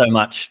only so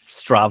much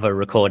Strava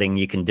recording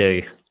you can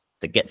do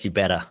that gets you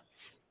better.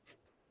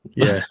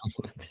 Yeah,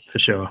 for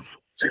sure.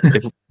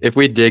 If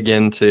we dig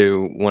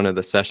into one of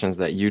the sessions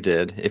that you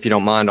did, if you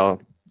don't mind,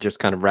 I'll just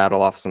kind of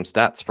rattle off some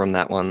stats from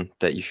that one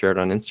that you shared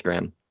on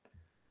Instagram.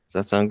 Does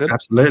that sound good?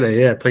 Absolutely.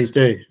 Yeah, please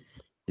do.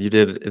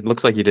 It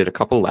looks like you did a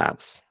couple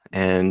laps,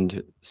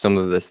 and some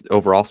of this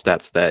overall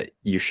stats that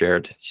you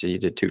shared. So you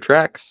did 2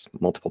 tracks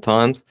multiple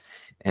times,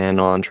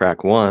 and on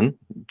track 1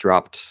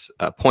 dropped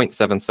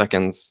 0.7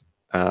 seconds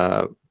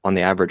on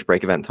the average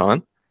brake event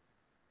time.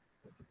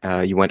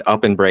 You went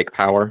up in brake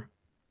power,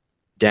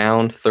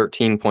 down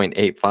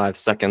 13.85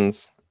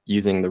 seconds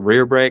using the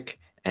rear brake,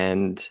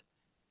 and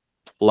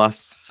plus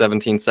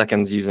 17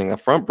 seconds using a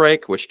front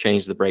brake, which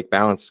changed the brake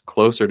balance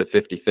closer to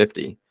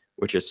 50-50,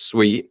 which is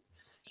sweet.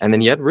 And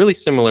then you had really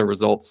similar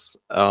results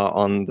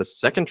on the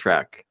second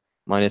track,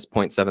 minus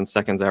 0.7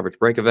 seconds average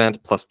brake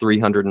event, plus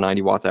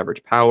 390 watts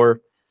average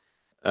power,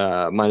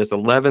 minus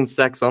 11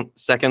 seconds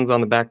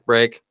on the back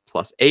brake,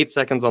 plus 8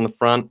 seconds on the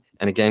front,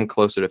 and again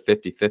closer to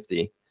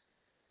 50-50.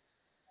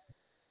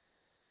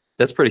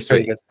 That's pretty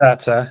sweet.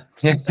 That's I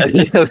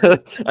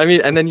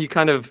mean, and then you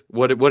kind of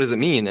what does it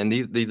mean? And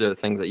these are the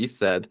things that you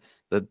said.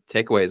 The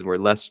takeaways were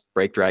less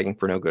brake dragging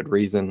for no good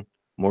reason,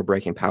 more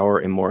braking power,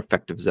 and more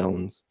effective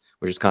zones,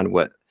 which is kind of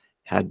what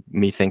had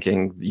me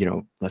thinking, you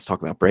know, let's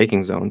talk about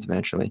braking zones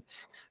eventually.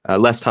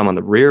 Less time on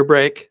the rear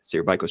brake, so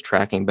your bike was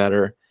tracking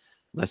better,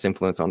 less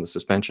influence on the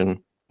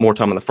suspension, more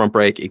time on the front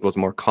brake equals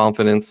more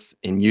confidence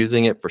in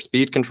using it for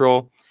speed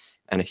control,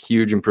 and a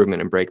huge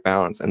improvement in brake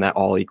balance, and that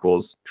all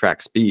equals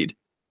track speed.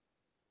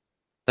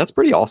 That's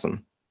pretty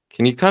awesome.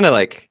 Can you kind of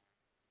like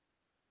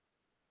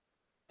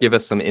give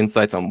us some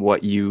insights on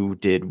what you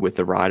did with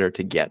the rider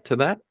to get to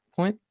that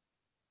point?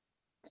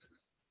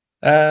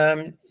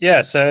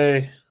 Yeah,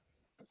 so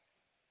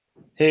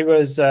he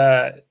was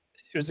a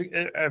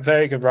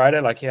very good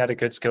rider. Like, he had a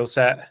good skill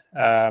set.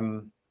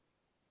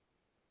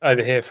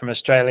 Over here from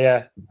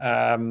Australia,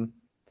 and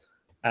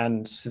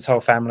his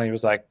whole family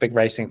was like big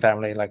racing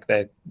family. Like,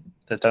 they'd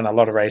done a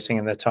lot of racing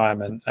in their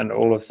time, and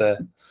all of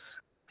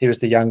he was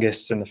the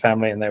youngest in the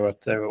family, and they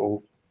were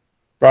all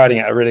riding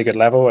at a really good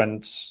level,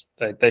 and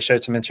they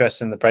showed some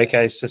interest in the brake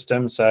ace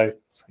system. So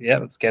yeah,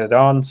 let's get it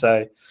on.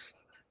 So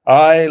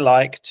I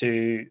like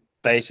to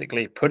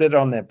basically put it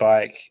on their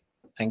bike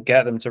and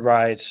get them to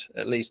ride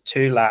at least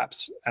 2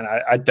 laps. And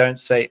I don't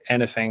say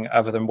anything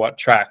other than what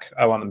track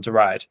I want them to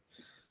ride,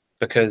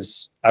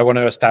 because I want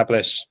to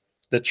establish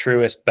the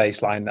truest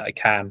baseline that I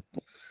can,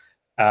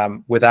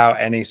 without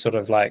any sort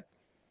of like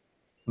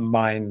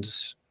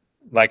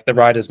the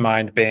rider's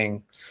mind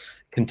being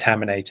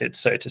contaminated,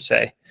 so to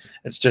say.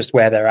 It's just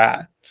where they're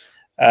at.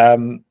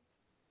 And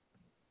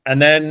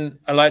then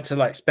I like to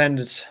like spend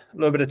a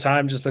little bit of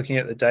time just looking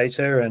at the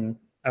data and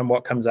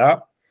what comes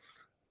out.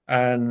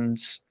 And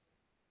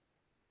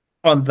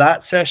on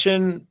that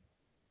session,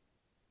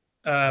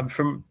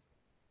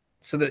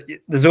 so that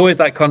there's always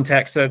that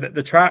context. So that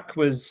the track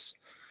was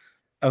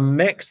a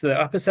mix. The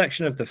upper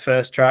section of the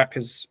first track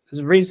is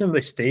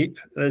reasonably steep.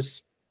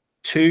 There's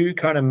 2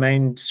 kind of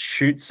main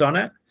chutes on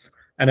it,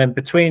 and then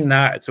between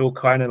that, it's all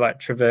kind of like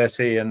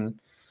traversy, and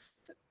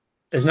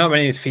there's not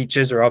many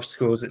features or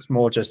obstacles. It's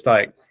more just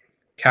like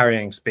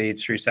carrying speed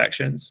through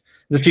sections.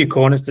 There's a few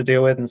corners to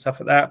deal with and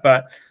stuff like that,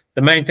 but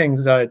the main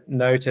things I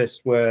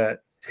noticed were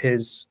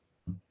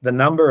the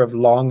number of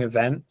long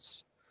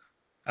events,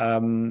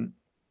 and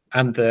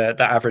the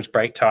average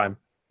brake time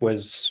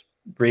was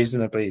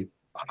reasonably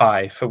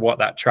high for what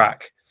that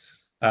track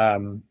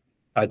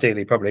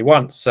ideally probably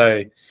wants.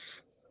 So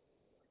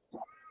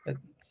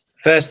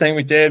first thing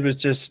we did was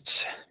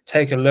just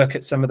take a look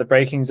at some of the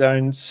braking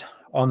zones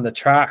on the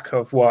track,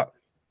 of what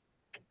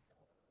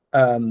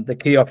the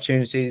key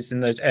opportunities in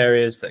those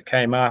areas that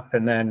came up,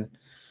 and then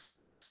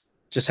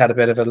just had a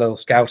bit of a little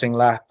scouting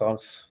lap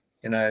of,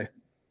 you know,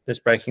 this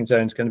braking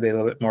zone is going to be a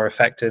little bit more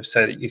effective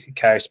so that you could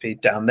carry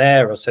speed down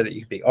there, or so that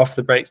you could be off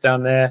the brakes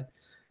down there.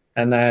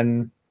 And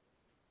then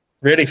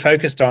really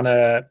focused on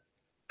a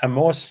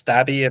more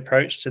stabby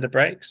approach to the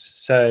brakes.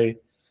 So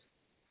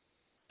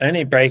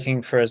only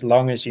braking for as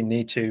long as you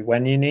need to,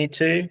 when you need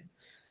to,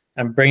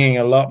 and bringing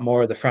a lot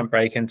more of the front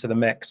brake into the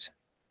mix.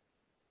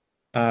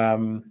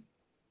 Then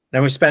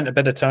we spent a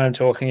bit of time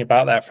talking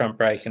about that front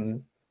brake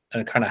and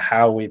kind of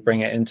how we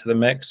bring it into the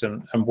mix,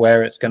 and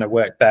where it's going to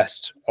work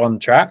best on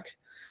track.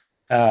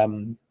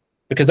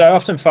 Because I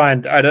often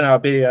find, I don't know, I'll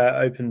be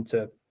open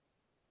to a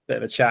bit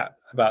of a chat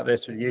about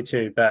this with you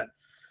too, but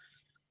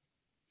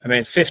I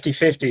mean,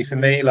 50-50 for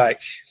me,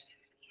 like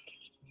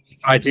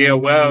ideal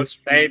world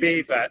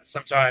maybe, but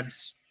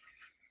sometimes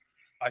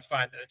I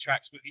find that the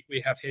tracks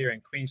we have here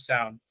in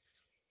Queenstown,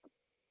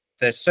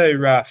 they're so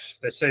rough,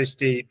 they're so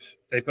steep,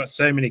 they've got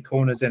so many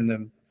corners in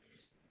them.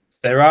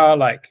 There are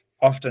like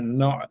often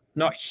not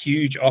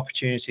huge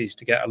opportunities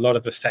to get a lot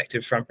of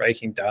effective front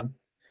braking done,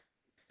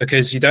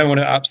 because you don't want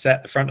to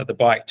upset the front of the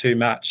bike too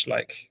much.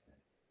 Like,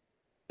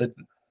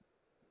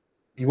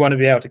 you want to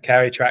be able to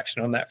carry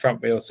traction on that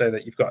front wheel so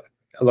that you've got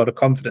a lot of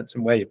confidence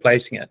in where you're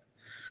placing it.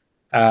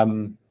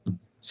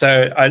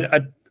 So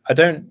I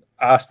don't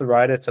ask the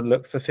rider to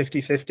look for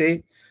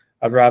 50-50.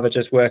 I'd rather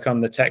just work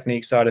on the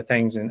technique side of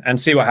things and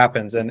see what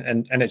happens.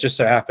 And it just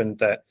so happened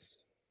that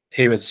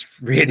he was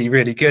really,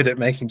 really good at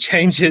making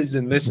changes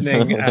and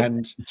listening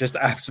and just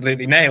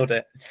absolutely nailed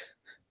it.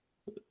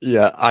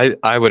 Yeah,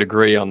 I would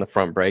agree on the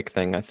front brake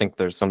thing. I think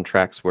there's some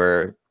tracks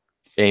where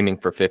aiming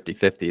for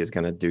 50-50 is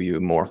going to do you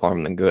more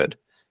harm than good.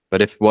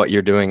 But if what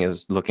you're doing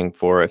is looking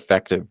for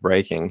effective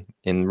braking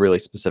in really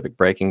specific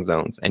braking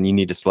zones, and you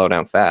need to slow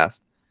down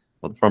fast,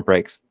 well, the front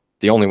brake's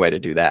the only way to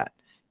do that.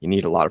 You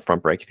need a lot of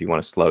front brake if you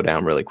want to slow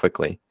down really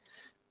quickly.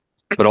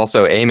 But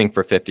also aiming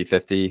for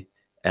 50-50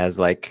 as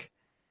like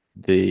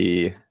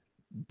the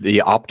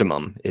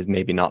optimum is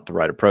maybe not the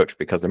right approach,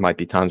 because there might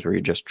be times where you're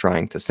just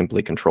trying to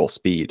simply control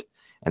speed,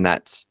 and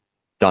that's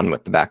done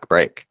with the back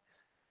brake.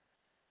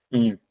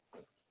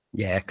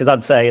 Yeah, because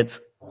I'd say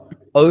it's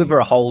over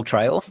a whole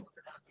trail,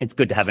 it's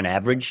good to have an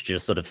average to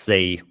just sort of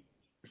see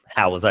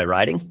how was I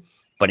riding.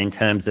 But in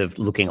terms of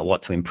looking at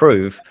what to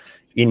improve,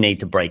 you need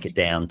to break it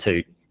down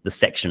to the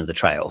section of the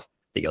trail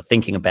that you're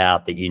thinking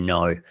about, that you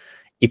know,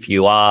 if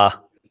you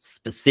are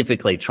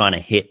specifically trying to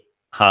hit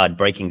hard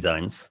braking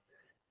zones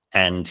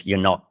and you're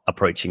not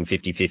approaching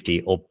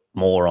 50-50 or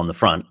more on the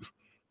front,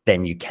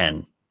 then you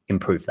can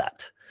improve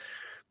that.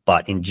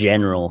 But in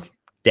general,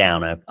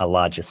 down a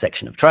larger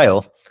section of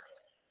trail,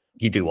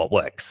 you do what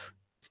works.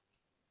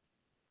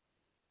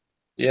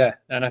 Yeah,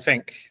 and I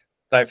think,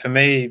 like, for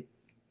me,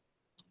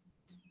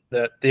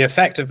 the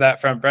effect of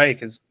that front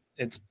brake is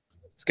it's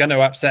going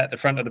to upset the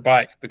front of the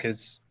bike,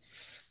 because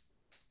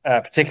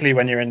particularly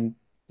when you're in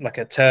like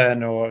a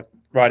turn or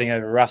riding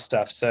over rough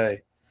stuff. So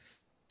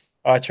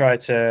I try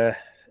to,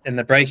 in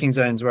the braking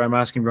zones where I'm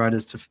asking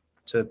riders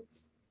to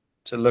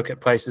look at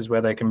places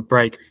where they can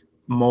brake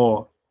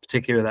more,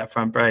 particularly with that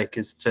front brake,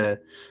 is to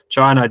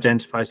try and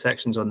identify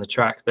sections on the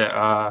track that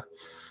are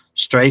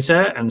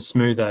straighter and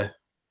smoother,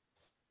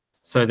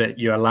 so that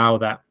you allow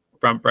that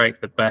front brake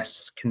the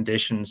best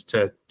conditions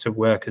to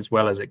work as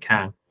well as it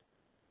can.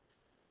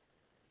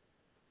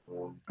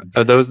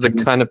 Are those the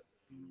kind of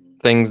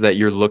things that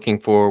you're looking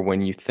for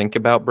when you think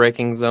about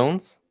braking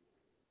zones?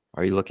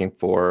 Are you looking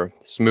for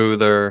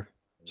smoother,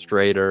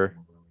 straighter,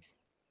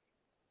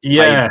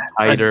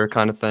 tighter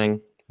kind of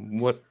thing?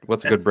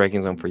 What's a good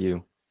braking zone for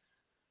you?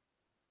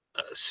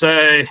 So,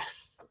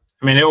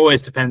 I mean, it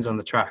always depends on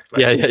the track.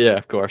 Like, yeah,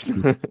 of course.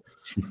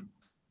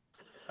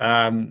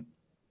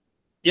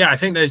 Yeah, I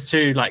think those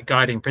two like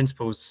guiding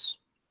principles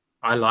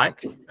I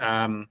like.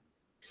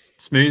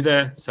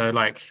 Smoother, so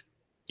like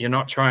you're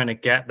not trying to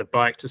get the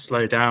bike to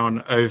slow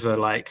down over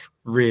like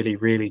really,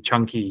 really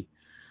chunky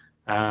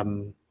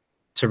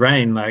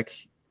terrain. Like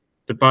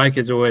the bike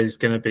is always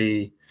going to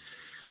be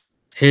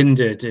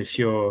hindered if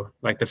you're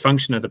like, the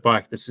function of the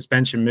bike, the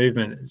suspension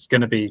movement is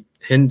going to be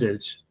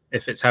hindered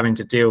if it's having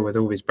to deal with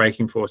all these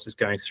braking forces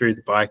going through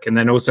the bike. And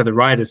then also the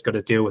rider's got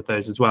to deal with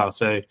those as well.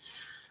 So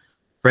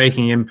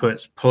braking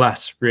inputs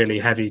plus really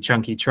heavy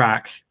chunky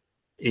track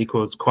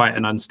equals quite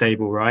an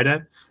unstable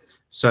rider.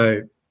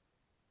 So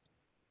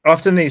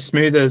often these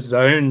smoother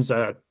zones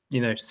are,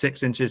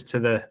 6 inches to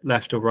the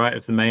left or right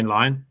of the main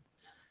line,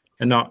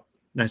 and not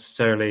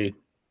necessarily,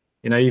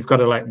 you've got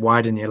to like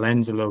widen your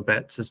lens a little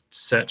bit to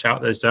search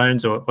out those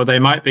zones, or they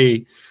might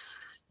be,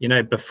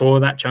 before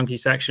that chunky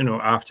section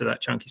or after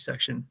that chunky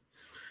section.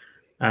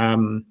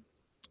 And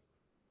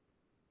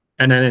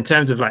then in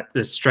terms of like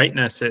the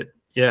straightness, it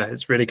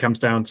really comes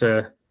down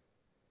to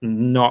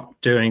not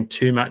doing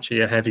too much of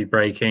your heavy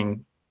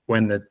braking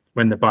when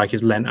the bike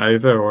is leant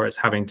over or it's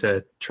having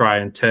to try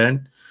and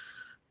turn,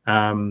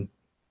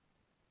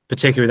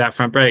 particularly that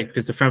front brake,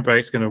 because the front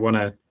brake's going to want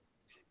to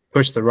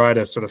push the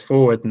rider sort of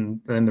forward, and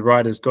then the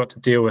rider's got to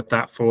deal with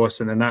that force,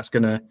 and then that's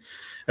going to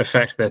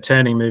affect their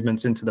turning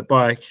movements into the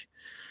bike.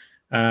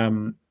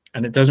 And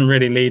it doesn't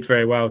really lead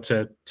very well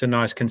to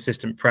nice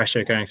consistent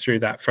pressure going through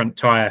that front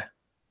tire,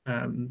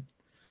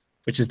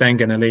 which is then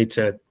going to lead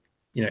to,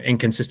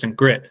 inconsistent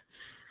grip.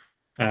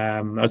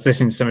 I was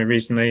listening to something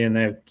recently, and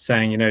they're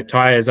saying,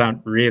 tires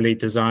aren't really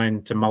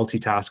designed to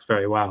multitask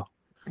very well.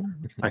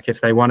 Like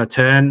if they want to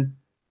turn,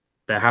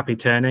 they're happy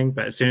turning,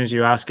 but as soon as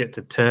you ask it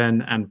to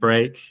turn and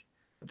brake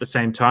at the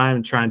same time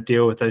and try and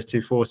deal with those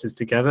two forces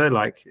together,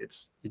 like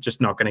you're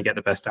just not going to get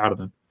the best out of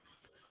them.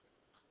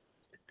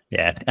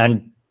 Yeah,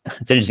 and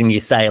it's interesting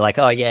you say like,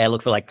 oh yeah,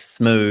 look for like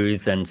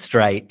smooth and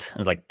straight.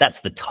 And like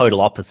that's the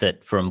total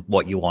opposite from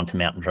what you want a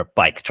mountain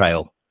bike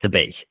trail to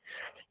be.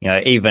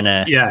 Even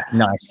a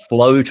nice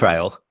flow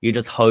trail, you're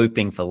just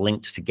hoping for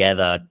linked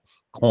together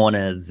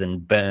corners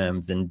and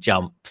berms and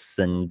jumps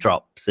and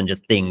drops and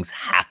just things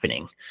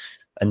happening.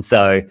 And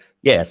so,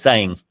 yeah,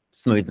 saying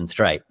smooth and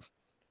straight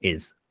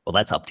is, well,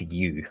 that's up to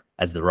you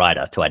as the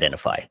rider to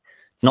identify.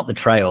 It's not the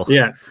trail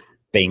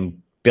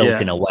being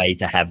built in a way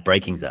to have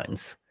braking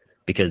zones,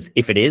 because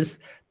if it is,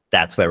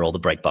 that's where all the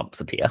brake bumps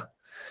appear.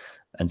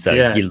 And so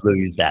you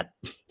lose that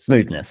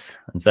smoothness.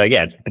 And so,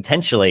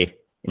 potentially,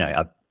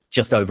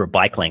 just over a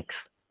bike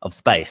length of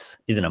space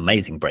is an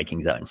amazing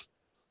braking zone.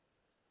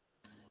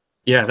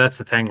 Yeah, that's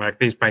the thing. Like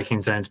these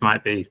braking zones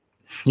might be,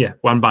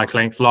 one bike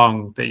length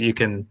long that you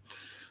can,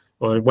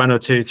 or 1 or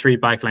 2, 3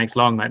 bike lengths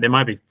long. Like they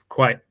might be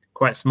quite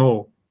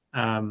small,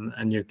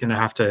 and you're going to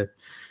have to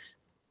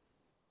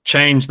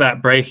change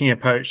that braking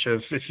approach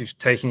of if you're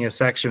taking a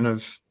section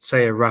of,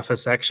 say, a rougher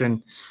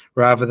section,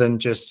 rather than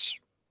just.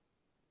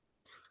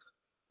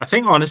 I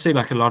think honestly,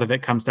 like a lot of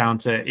it comes down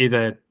to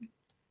either.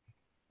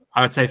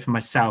 I would say for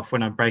myself,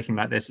 when I'm braking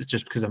like this, it's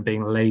just because I'm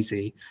being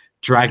lazy,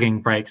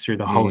 dragging brake through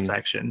the whole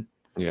section.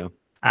 Yeah.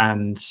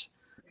 And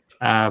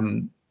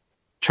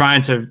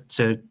trying to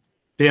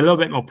be a little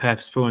bit more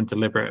purposeful and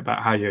deliberate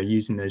about how you're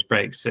using those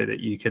brakes, so that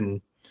you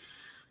can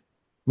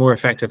more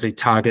effectively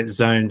target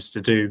zones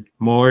to do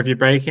more of your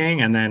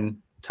braking, and then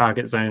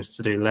target zones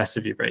to do less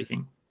of your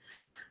braking.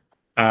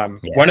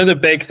 One of the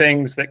big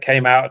things that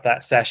came out of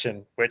that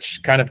session,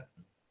 which kind of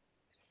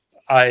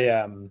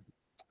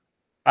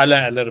I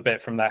learned a little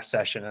bit from that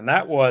session, and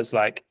that was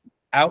like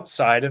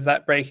outside of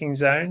that braking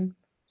zone,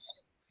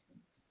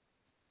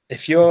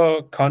 if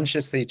you're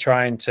consciously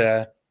trying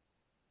to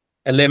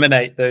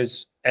eliminate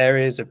those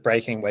areas of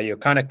braking where you're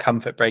kind of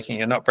comfort braking,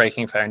 you're not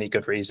braking for any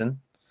good reason,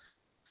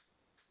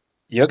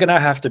 you're going to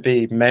have to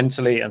be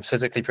mentally and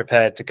physically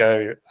prepared to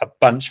go a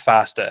bunch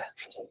faster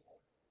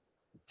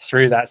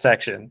through that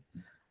section.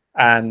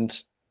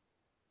 And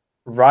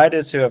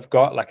riders who have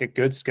got like a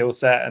good skill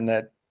set and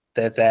they're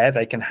there,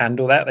 they can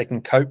handle that, they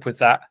can cope with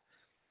that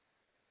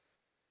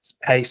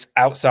pace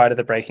outside of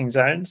the braking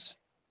zones,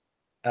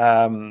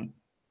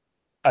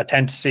 I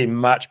tend to see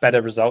much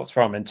better results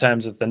from in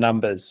terms of the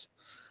numbers,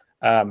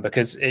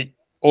 because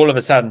all of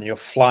a sudden you're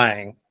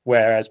flying,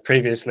 whereas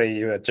previously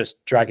you were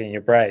just dragging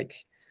your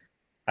brake.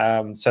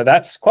 So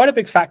that's quite a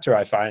big factor,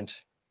 I find.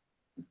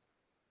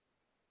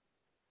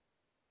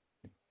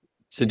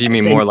 So do you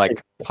mean more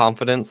like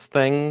confidence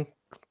thing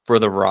for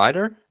the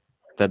rider,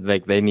 that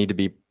they need to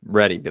be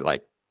ready to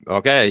like,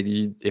 okay,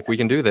 if we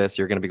can do this,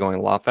 you're going to be going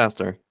a lot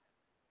faster?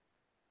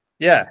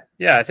 Yeah,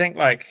 I think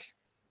like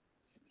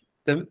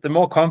the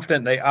more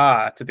confident they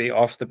are to be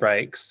off the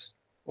brakes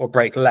or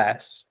brake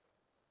less,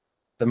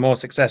 the more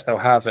success they'll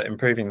have at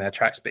improving their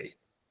track speed.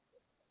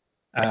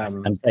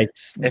 And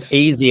it's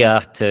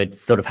easier to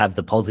sort of have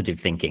the positive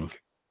thinking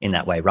in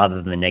that way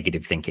rather than the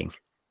negative thinking.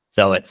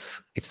 So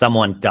it's, if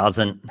someone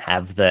doesn't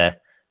have the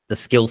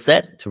skill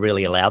set to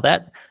really allow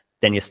that,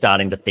 then you're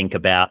starting to think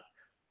about,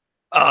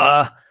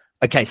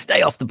 okay,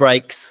 stay off the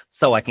brakes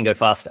so I can go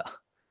faster.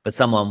 But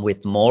someone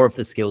with more of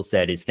the skill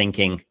set is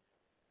thinking,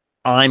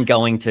 I'm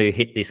going to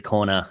hit this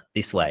corner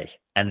this way,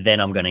 and then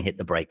I'm going to hit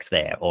the brakes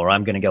there, or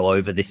I'm going to go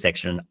over this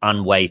section and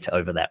unweight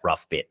over that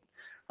rough bit.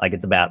 Like,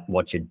 it's about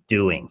what you're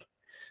doing.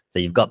 So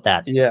you've got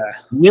that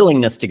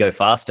willingness to go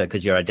faster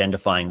because you're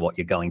identifying what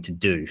you're going to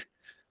do,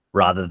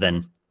 rather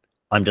than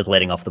I'm just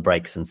letting off the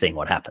brakes and seeing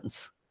what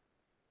happens.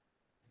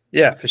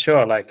 Yeah, for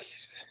sure. Like,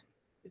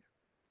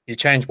 you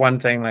change one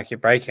thing, like you're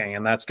braking,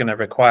 and that's going to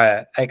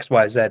require X,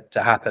 Y, Z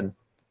to happen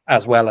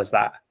as well as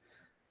that,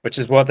 which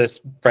is what this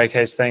brake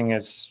haste thing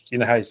is. You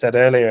know how you said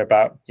earlier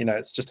about,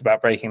 it's just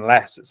about braking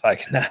less. It's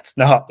like, that's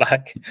not.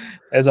 Like,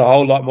 there's a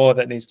whole lot more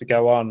that needs to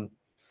go on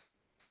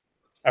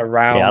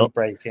around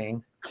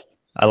braking.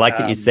 I like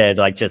that you said,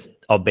 like, just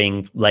of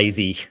being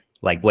lazy,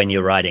 like when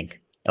you're riding,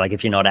 like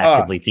if you're not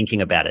actively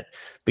thinking about it,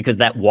 because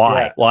that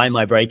why am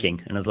I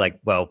braking? And it's like,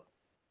 well,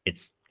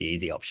 it's the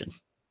easy option.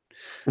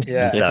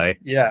 Yeah. So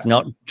it's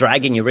not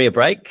dragging your rear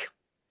brake.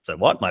 So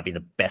what might be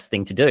the best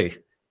thing to do?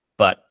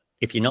 But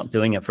if you're not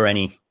doing it for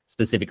any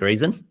specific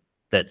reason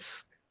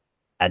that's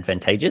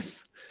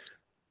advantageous,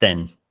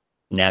 then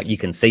now you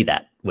can see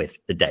that with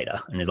the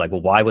data. And it's like,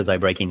 well, why was I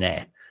braking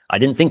there? I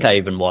didn't think I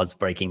even was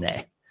braking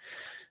there.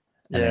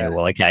 And then,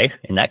 well, okay,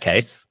 in that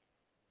case,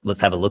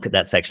 let's have a look at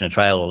that section of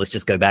trail, or let's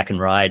just go back and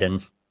ride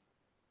and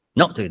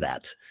not do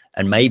that.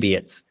 And maybe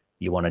it's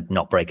you want to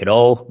not brake at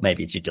all.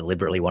 Maybe it's you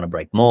deliberately want to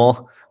brake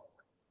more.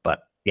 But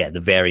yeah,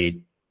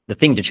 the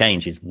thing to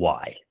change is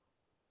why.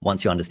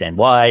 Once you understand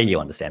why, you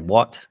understand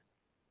what.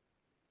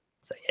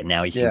 So yeah,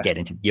 now you can get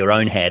into your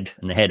own head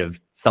and the head of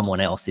someone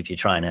else if you're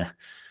trying to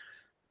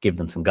give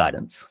them some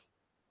guidance.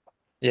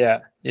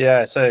 Yeah.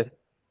 So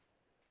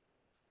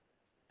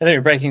I think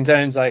with braking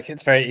zones, like,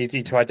 it's very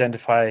easy to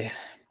identify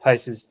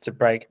places to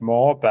brake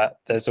more, but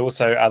there's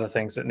also other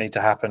things that need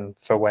to happen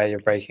for where you're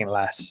braking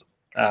less.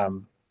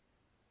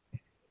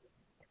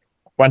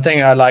 One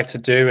thing I like to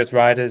do with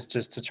riders,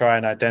 just to try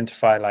and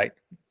identify, like,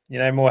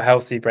 more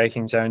healthy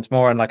braking zones,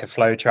 more on like a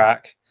flow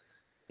track,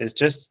 is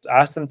just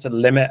ask them to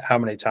limit how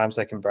many times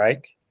they can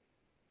brake.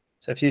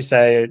 So if you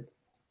say,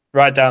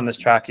 right down this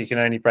track, you can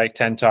only brake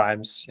 10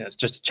 times, it's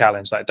just a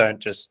challenge. Like, don't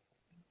just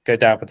go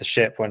down with the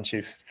ship once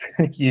you've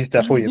used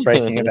up all your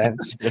braking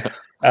events.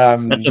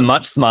 That's a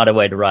much smarter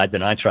way to ride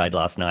than I tried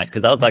last night,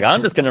 because I was like,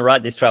 I'm just going to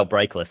ride this trail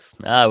brakeless.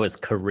 I was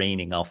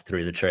careening off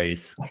through the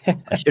trees.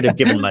 I should have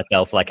given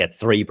myself like a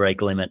 3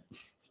 brake limit.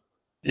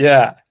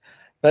 Yeah.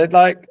 But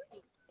like,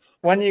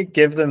 when you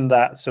give them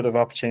that sort of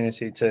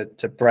opportunity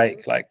to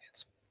brake, like,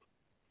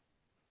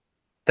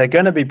 they're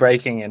going to be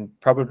braking in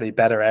probably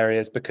better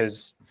areas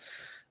because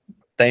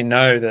they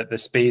know that the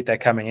speed they're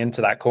coming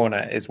into that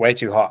corner is way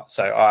too hot.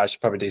 So I should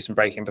probably do some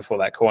braking before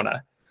that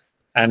corner.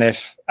 And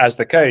if, as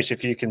the coach,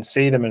 if you can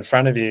see them in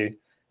front of you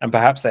and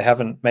perhaps they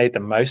haven't made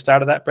the most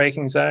out of that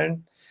braking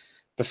zone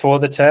before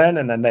the turn,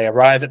 and then they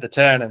arrive at the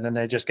turn and then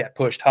they just get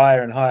pushed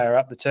higher and higher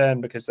up the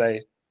turn because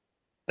they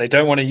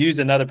don't want to use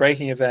another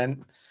braking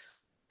event,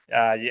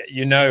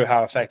 you know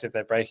how effective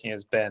their braking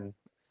has been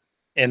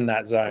in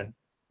that zone.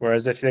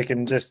 Whereas if they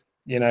can just,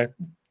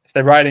 if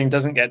their riding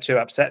doesn't get too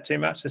upset too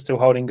much, they're still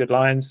holding good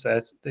lines,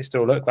 they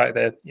still look like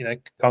they're,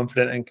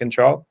 confident in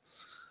control,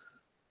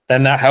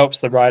 then that helps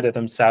the rider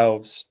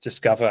themselves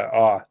discover,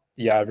 I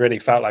really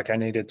felt like I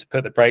needed to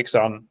put the brakes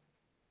on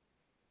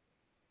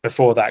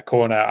before that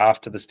corner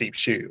after the steep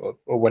chute,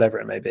 or whatever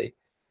it may be.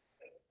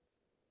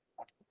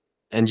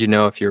 And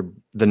if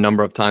the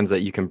number of times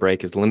that you can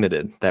brake is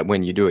limited, that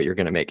when you do it, you're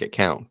going to make it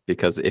count.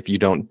 Because if you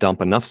don't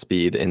dump enough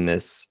speed in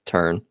this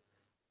turn,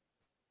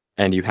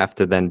 and you have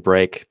to then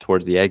brake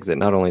towards the exit,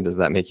 not only does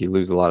that make you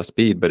lose a lot of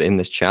speed, but in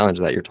this challenge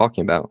that you're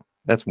talking about,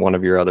 that's one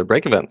of your other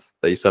brake events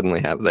that you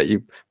suddenly have that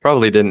you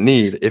probably didn't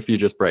need if you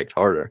just braked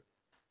harder.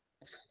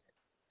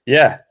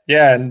 Yeah,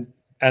 and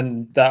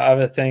the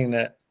other thing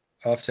that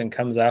often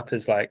comes up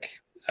is like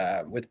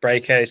with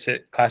brake ace,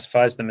 it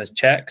classifies them as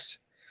checks.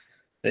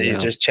 That you're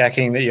just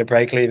checking that your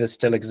brake levers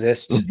still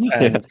exist.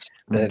 And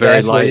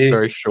very light,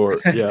 very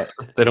short. Yeah,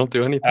 they don't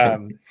do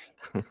anything.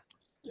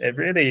 It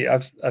really,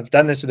 I've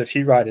done this with a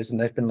few riders, and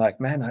they've been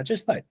like, "Man, I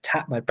just like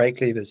tap my brake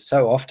levers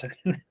so often."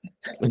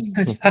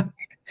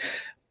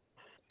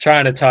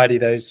 Trying to tidy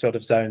those sort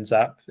of zones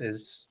up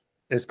is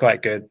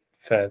quite good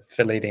for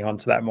leading on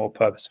to that more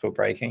purposeful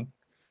braking.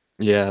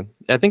 Yeah,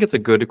 I think it's a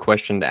good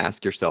question to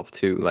ask yourself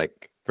too.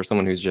 Like for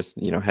someone who's just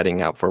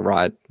heading out for a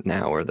ride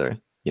now, or they're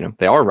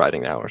they are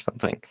riding now or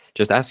something.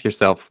 Just ask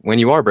yourself when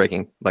you are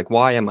braking, like,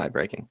 why am I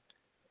braking?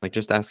 Like,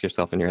 just ask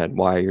yourself in your head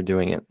why you're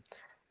doing it.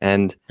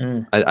 And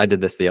I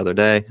did this the other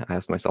day. I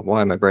asked myself,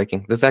 why am I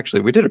braking? This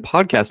actually, we did a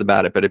podcast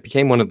about it, but it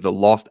became one of the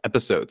lost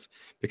episodes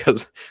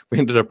because we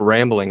ended up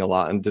rambling a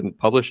lot and didn't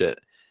publish it.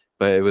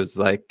 But it was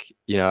like,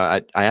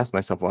 I asked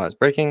myself why I was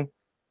braking,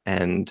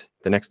 and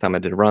the next time I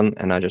did a run,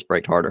 and I just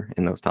braked harder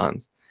in those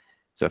times.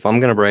 So if I'm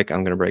going to brake,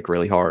 I'm going to brake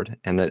really hard.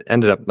 And it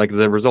ended up, like,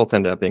 the results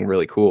ended up being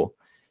really cool.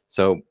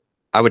 So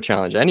I would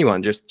challenge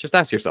anyone, just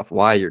ask yourself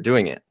why you're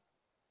doing it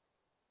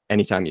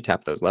anytime you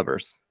tap those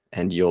levers,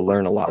 and you'll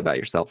learn a lot about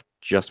yourself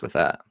just with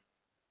that.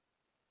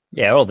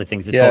 Yeah, all the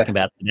things we're talking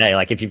about today.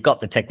 Like if you've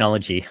got the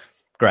technology,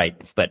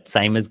 great. But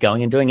same as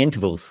going and doing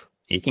intervals.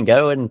 You can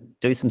go and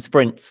do some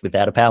sprints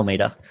without a power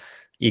meter.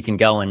 You can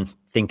go and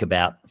think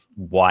about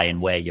why and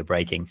where you're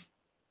braking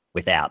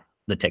without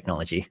the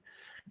technology.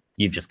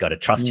 You've just got to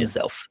trust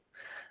yourself.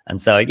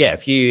 And so, yeah,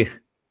 if you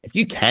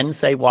can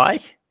say why,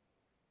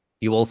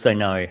 you also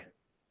know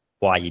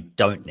why you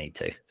don't need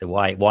to. So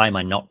why am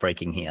I not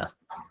braking here?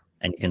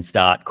 And you can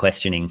start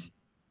questioning,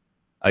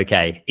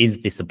 okay,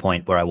 is this a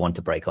point where I want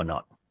to brake or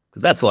not?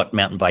 Because that's what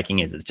mountain biking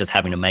is. It's just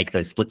having to make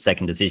those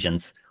split-second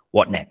decisions.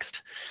 What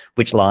next?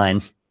 Which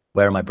line?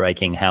 Where am I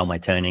braking? How am I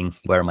turning?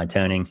 Where am I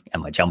turning?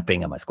 Am I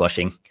jumping? Am I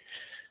squashing?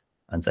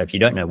 And so if you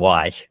don't know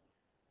why,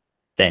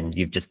 then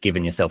you've just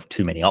given yourself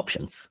too many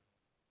options.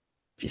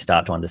 If you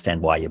start to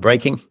understand why you're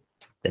braking,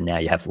 then now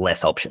you have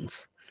less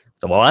options.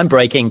 So while I'm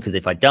braking, because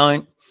if I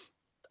don't,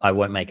 I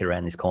won't make it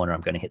around this corner.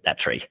 I'm going to hit that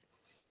tree.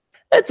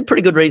 That's a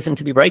pretty good reason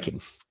to be braking.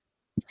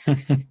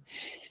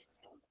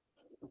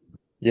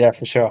 Yeah,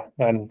 for sure.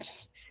 And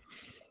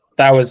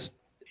that was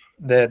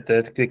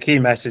the key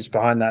message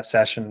behind that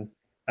session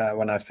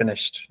when I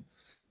finished.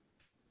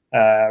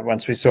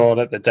 Once we saw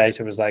that the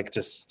data was like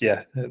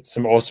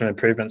some awesome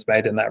improvements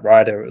made in that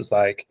rider, it was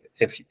like,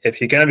 if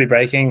you're going to be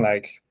braking,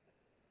 like,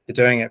 you're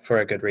doing it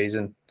for a good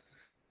reason.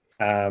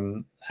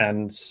 And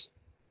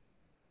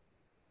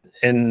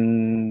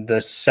in the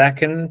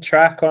second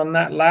track on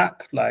that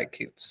lap,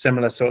 like,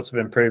 similar sorts of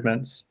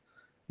improvements,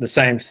 the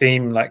same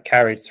theme like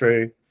carried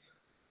through,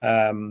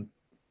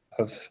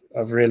 of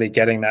really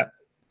getting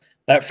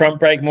that front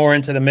brake more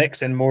into the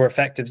mix in more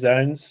effective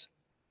zones.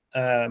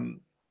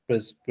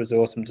 Was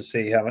awesome to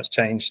see how much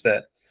change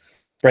that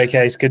brake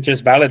ace could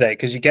just validate,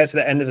 because you get to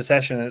the end of the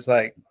session and it's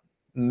like,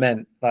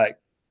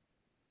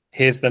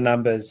 here's the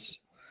numbers,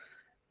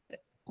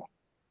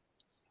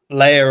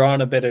 layer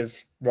on a bit of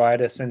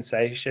rider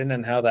sensation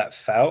and how that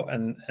felt,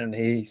 and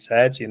he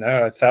said,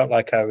 I felt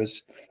like I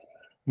was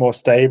more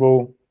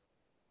stable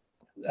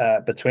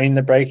between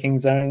the braking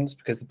zones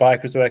because the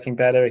bike was working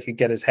better. He could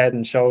get his head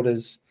and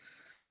shoulders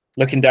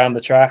looking down the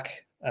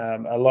track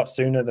a lot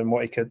sooner than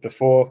what he could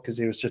before, because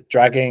he was just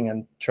dragging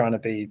and trying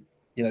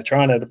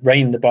to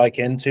rein the bike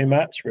in too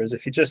much. Whereas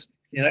if you just,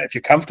 if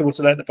you're comfortable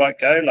to let the bike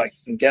go, like,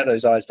 you can get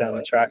those eyes down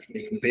the track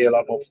and you can be a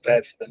lot more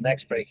prepared for the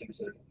next braking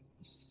zone.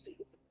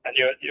 And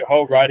your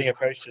whole riding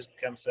approach just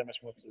becomes so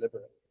much more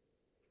deliberate.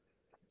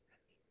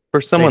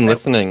 For someone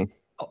listening,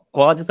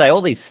 well, I'll just say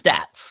all these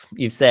stats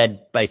you've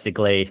said,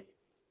 basically,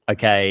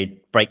 okay,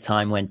 brake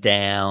time went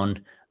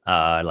down,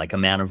 like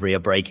amount of rear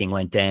braking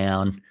went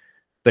down,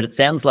 but it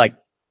sounds like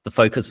the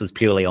focus was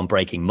purely on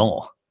braking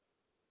more.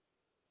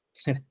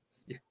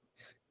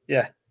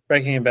 Yeah,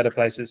 braking in better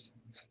places.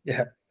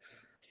 Yeah.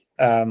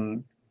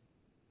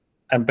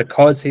 And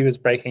because he was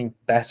braking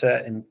better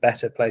in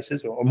better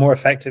places, or more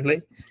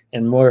effectively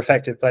in more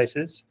effective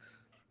places,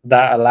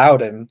 that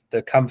allowed him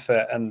the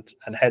comfort and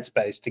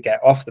headspace to get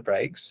off the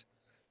brakes,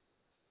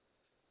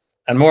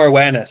 and more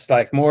awareness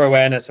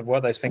of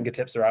what those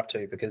fingertips are up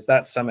to, because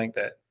that's something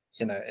that,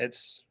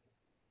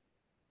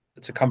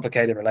 it's a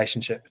complicated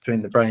relationship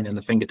between the brain and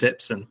the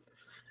fingertips. And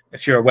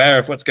if you're aware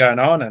of what's going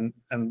on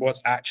and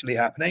what's actually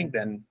happening,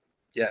 then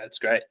yeah, it's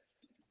great.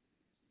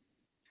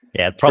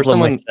 Yeah, the problem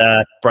with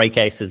brake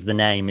ace as the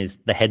name is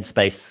the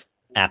headspace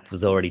app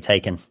was already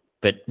taken,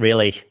 but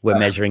really we're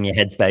measuring your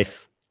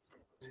headspace.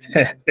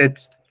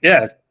 It's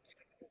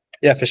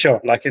for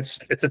sure. Like,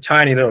 it's a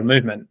tiny little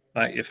movement,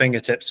 like your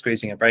fingertips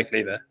squeezing a brake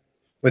lever,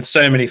 with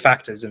so many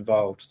factors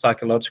involved.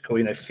 Psychological,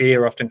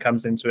 fear often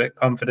comes into it,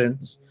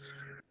 confidence,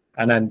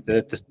 and then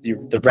the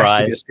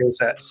rest of your skill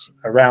sets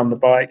around the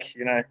bike,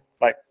 you know,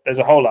 like there's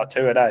a whole lot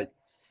to it, eh?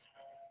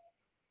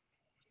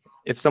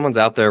 If someone's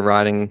out there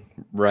riding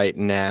right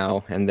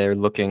now and they're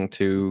looking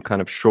to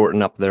kind of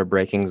shorten up their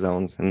braking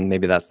zones, and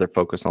maybe that's their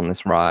focus on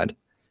this ride,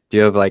 do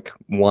you have like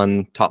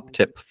one top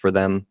tip for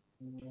them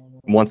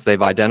once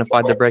they've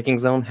identified their braking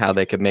zone, how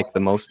they could make the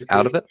most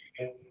out of it?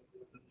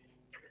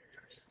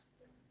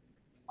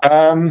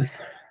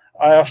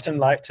 I often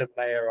like to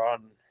layer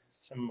on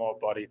some more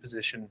body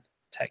position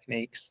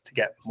techniques to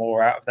get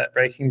more out of that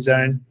braking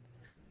zone.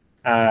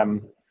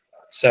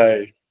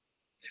 So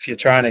if you're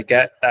trying to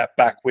get that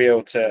back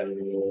wheel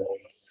to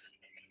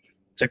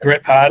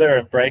grip harder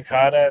and brake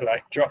harder,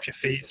 like drop your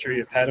feet through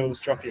your pedals,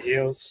 drop your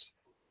heels,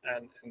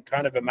 and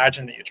kind of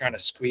imagine that you're trying to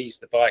squeeze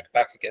the bike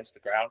back against the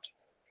ground.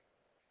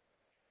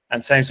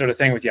 And same sort of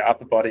thing with your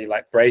upper body,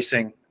 like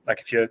bracing.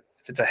 Like if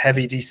it's a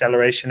heavy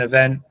deceleration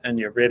event and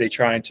you're really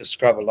trying to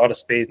scrub a lot of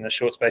speed in a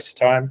short space of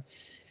time,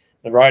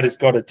 the rider's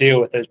got to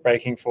deal with those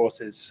braking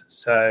forces.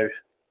 So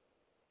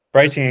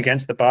bracing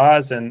against the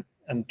bars and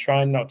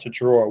trying not to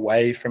draw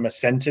away from a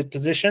centered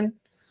position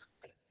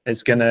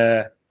is going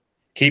to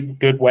keep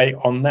good weight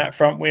on that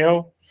front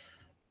wheel,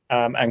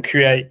 and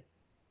create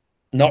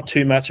not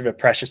too much of a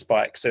pressure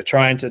spike. So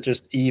trying to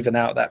just even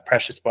out that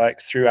pressure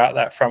spike throughout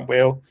that front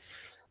wheel.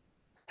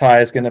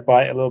 Tire's going to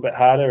bite a little bit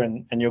harder,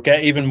 and you'll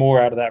get even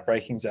more out of that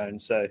braking zone.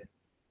 So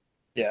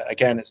yeah,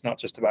 again, it's not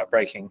just about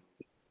braking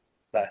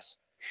less.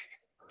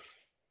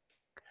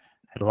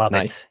 I love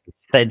it.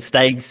 Said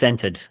staying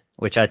centered,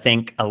 which I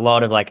think a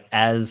lot of, like,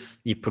 as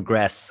you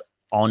progress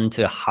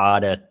onto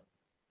harder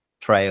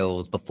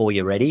trails before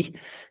you're ready,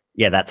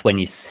 yeah, that's when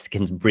you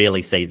can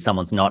really see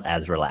someone's not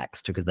as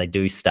relaxed, because they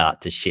do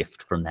start to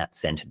shift from that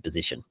centered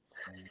position.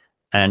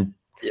 And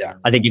yeah,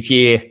 I think if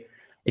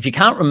you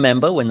can't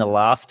remember when the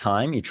last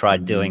time you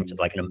tried doing just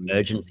like an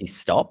emergency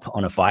stop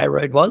on a fire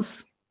road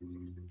was,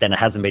 then it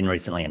hasn't been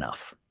recently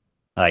enough.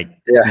 Like,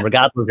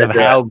 regardless of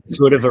how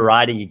good of a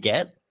rider you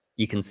get,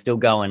 you can still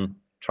go and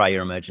try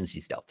your emergency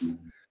stops,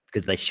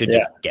 because they should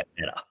just get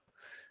better.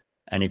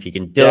 And if you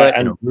can do it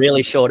in a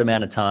really short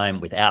amount of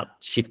time without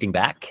shifting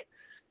back,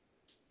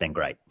 then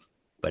great.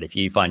 But if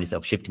you find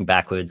yourself shifting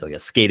backwards, or you're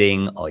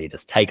skidding, or you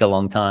just take a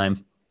long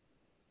time,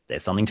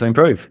 there's something to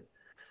improve.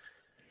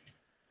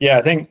 Yeah,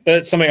 I think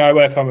that's something I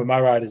work on with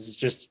my riders, is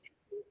just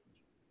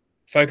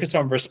focus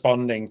on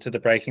responding to the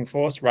braking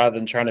force rather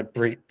than trying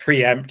to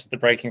preempt the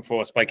braking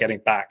force by getting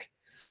back.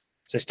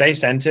 So stay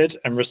centered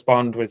and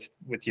respond with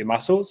your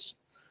muscles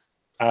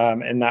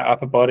in that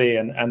upper body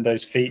and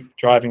those feet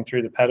driving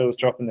through the pedals,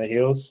 dropping the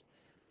heels,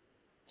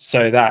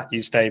 so that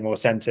you stay more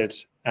centered.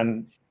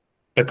 And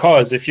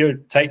because if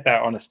you take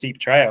that on a steep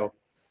trail,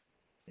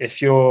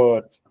 if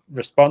your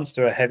response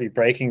to a heavy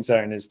braking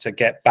zone is to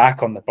get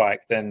back on the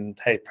bike, then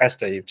hey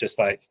presto, you've just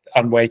like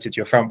unweighted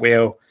your front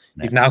wheel.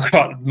 You've now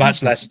got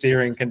much less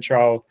steering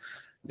control.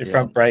 Your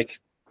front brake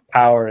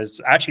power is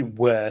actually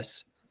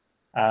worse.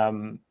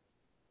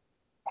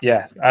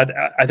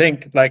 I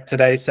think like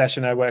today's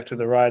session, I worked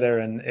with a rider,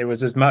 and it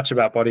was as much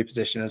about body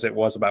position as it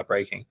was about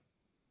braking.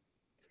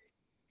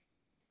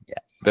 Yeah,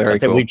 very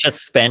cool. We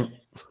just spent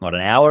an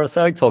hour or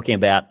so talking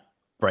about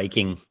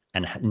braking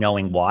and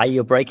knowing why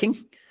you're braking.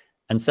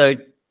 And so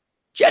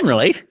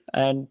generally,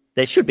 and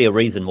there should be a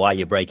reason why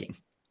you're braking.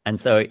 And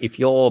so if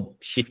you're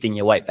shifting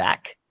your weight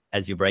back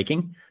as you're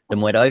braking, then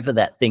whatever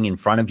that thing in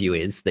front of you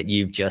is that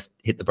you've just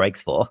hit the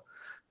brakes for,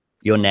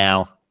 you're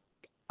now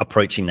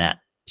approaching that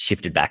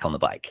shifted back on the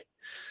bike.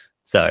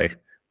 So,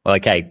 well,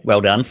 okay,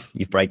 well done.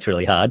 You've braked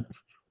really hard,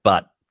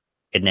 but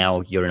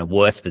now you're in a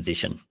worse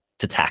position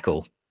to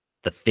tackle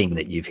the thing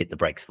that you've hit the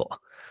brakes for.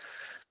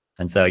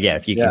 And so, yeah,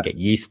 if you can get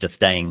used to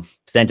staying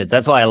centered,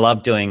 that's why I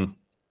love doing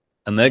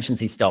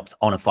emergency stops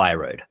on a fire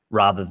road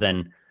rather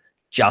than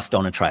just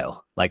on a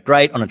trail. Like,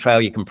 great, on a trail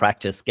you can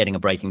practice getting a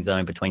braking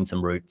zone between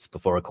some roots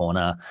before a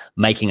corner,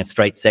 making a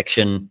straight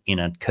section in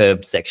a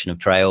curved section of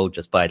trail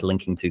just by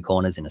linking two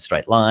corners in a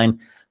straight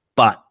line.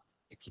 But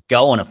if you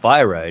go on a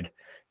fire road,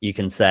 you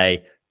can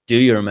say, do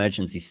your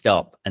emergency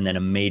stop and then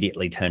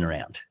immediately turn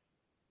around.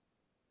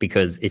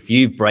 Because if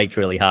you've braked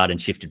really hard and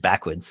shifted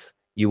backwards,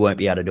 you won't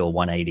be able to do a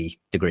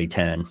 180-degree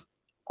turn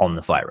on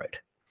the fire road.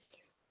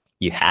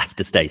 You have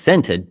to stay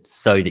centered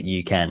so that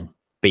you can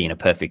be in a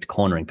perfect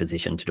cornering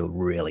position to do a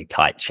really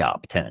tight,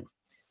 sharp turn.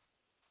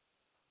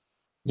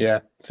 Yeah,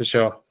 for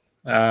sure.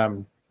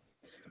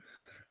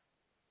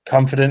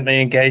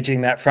 Confidently engaging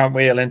that front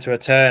wheel into a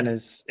turn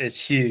is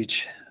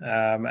huge.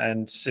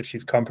 And if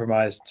you've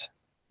compromised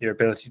your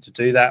ability to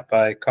do that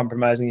by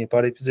compromising your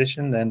body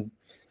position, then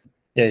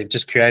yeah, you've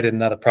just created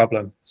another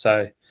problem.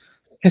 So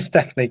it's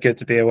definitely good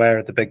to be aware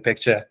of the big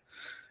picture.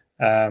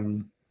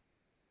 In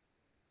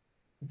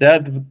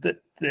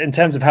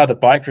terms of how the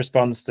bike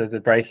responds to the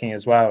braking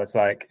as well, it's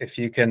like if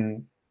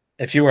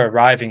you were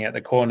arriving at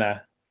the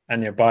corner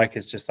and your bike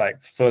is just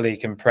like fully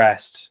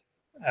compressed,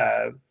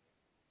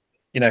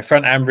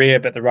 front and rear,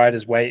 but the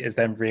rider's weight is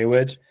then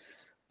rearward,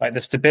 like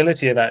the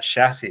stability of that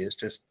chassis is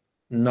just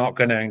not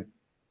going to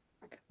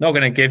not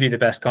going to give you the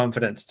best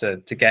confidence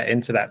to get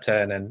into that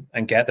turn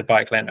and get the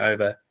bike lent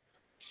over.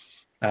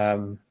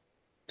 So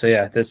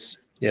yeah,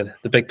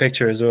 the big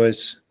picture is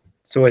always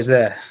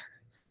there.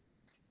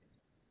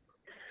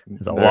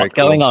 There's a lot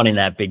going on in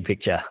that big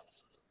picture.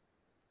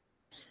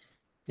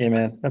 Yeah,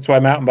 man. That's why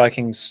mountain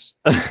biking's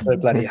so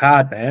bloody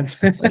hard, man.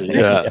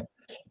 Yeah.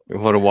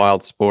 What a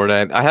wild sport.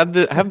 I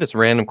have this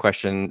random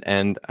question,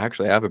 and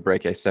actually I have a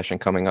break A session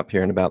coming up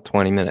here in about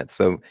 20 minutes.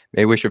 So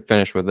maybe we should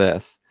finish with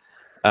this.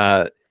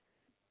 Do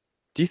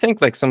you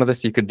think like some of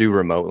this you could do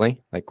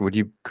remotely? Like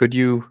we're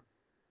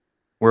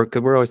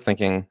always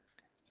thinking,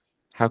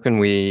 how can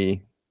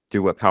we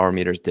do what power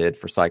meters did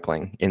for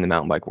cycling in the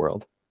mountain bike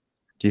world?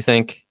 Do you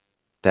think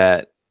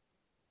that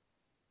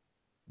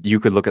you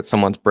could look at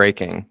someone's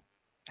braking,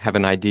 have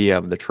an idea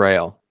of the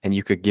trail, and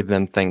you could give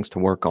them things to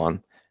work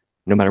on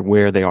no matter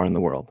where they are in the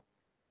world,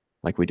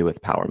 like we do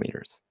with power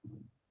meters?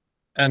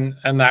 And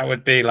that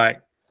would be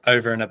like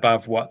over and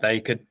above what they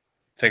could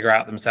figure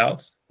out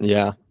themselves?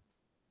 Yeah.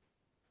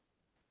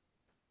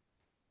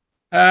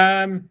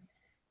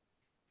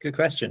 Good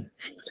question.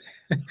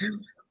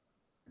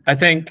 I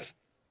think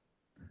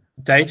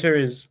data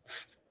is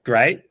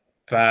great,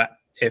 but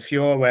if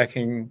you're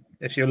looking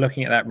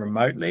at that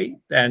remotely,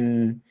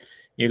 then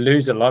you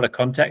lose a lot of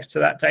context to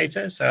that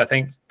data. So I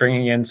think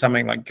bringing in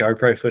something like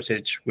GoPro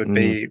footage would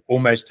be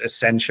almost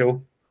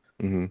essential,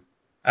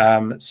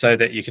 so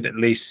that you could at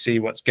least see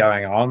what's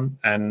going on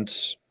and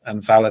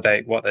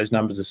validate what those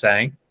numbers are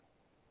saying.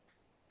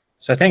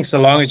 So I think so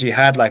long as you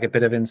had like a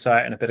bit of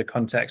insight and a bit of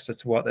context as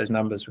to what those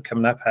numbers were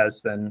coming up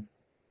as, then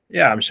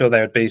yeah, I'm sure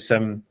there would be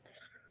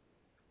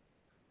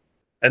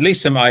at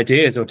least some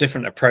ideas or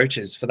different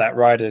approaches for that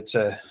rider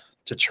to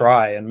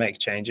try and make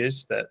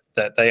changes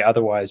that they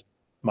otherwise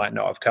might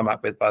not have come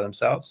up with by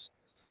themselves.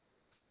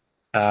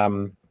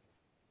 Being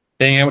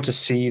able to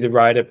see the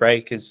rider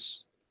brake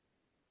is,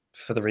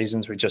 for the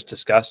reasons we just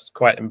discussed,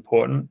 quite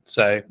important.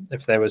 So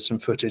if there was some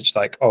footage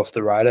like off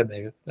the rider,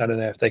 maybe, I don't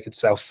know if they could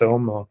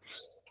self-film or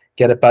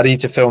get a buddy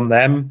to film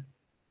them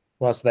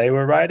whilst they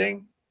were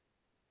riding.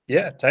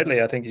 Yeah,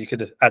 totally. I think you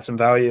could add some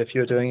value if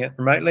you're doing it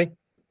remotely.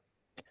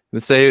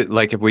 Let's say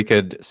like if we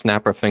could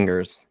snap our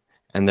fingers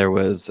and there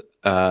was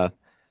a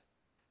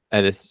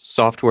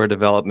software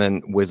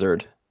development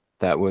wizard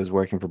that was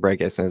working for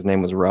Breakace, and his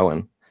name was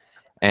Rowan.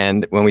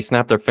 And when we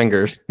snapped our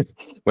fingers,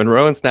 when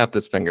Rowan snapped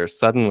his fingers,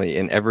 suddenly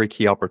in every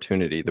key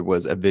opportunity, there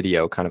was a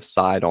video kind of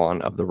side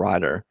on of the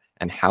rider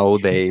and how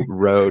they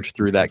rode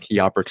through that key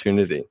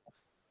opportunity.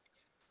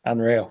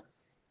 Unreal.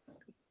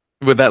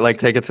 Would that like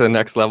take it to the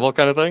next level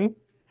kind of thing?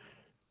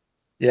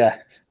 Yeah,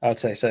 I'd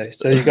say so.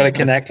 So you've got to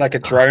connect like a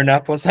drone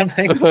up or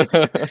something.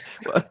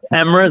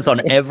 Cameras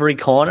on every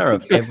corner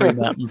of every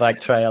mountain bike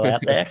trail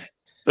out there.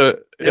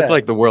 It's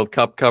like the World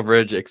Cup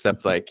coverage,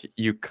 except like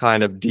you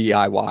kind of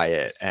DIY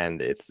it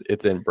and it's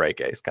in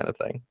Breakace kind of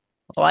thing.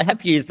 Well, I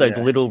have used those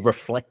little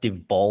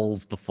reflective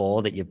balls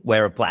before that you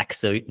wear a black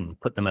suit and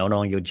put them on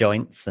all your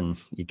joints and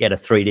you get a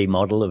 3D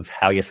model of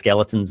how your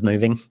skeleton's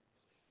moving.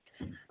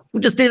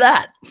 We'll just do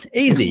that.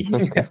 Easy.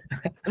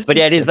 But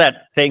yeah, it is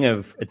that thing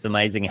of, it's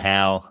amazing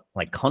how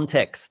like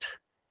context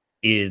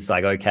is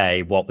like,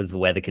 okay, what was the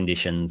weather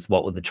conditions?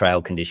 What were the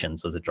trail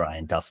conditions? Was it dry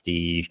and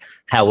dusty?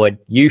 How were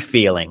you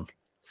feeling?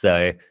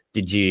 So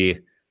did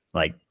you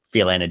like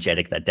feel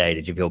energetic that day?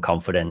 Did you feel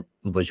confident?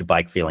 Was your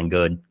bike feeling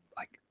good?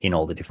 Like in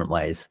all the different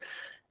ways.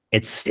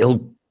 It's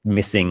still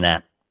missing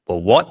that.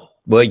 Well, what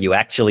were you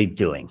actually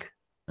doing?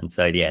 And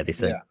so, yeah,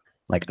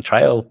 like a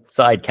trail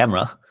side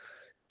camera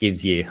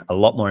gives you a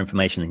lot more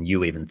information than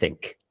you even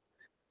think.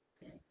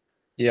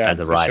 Yeah, as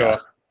a rider.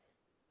 Sure.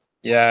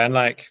 Yeah, and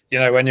like, you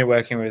know, when you're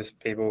working with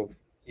people,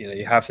 you know,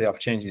 you have the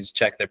opportunity to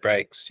check their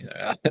brakes. You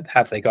know,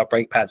 have they got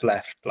brake pads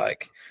left?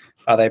 Like,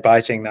 are they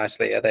biting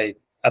nicely? Are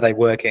they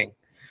working?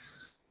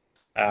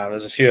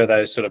 There's a few of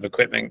those sort of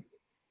equipment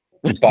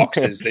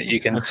boxes that you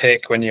can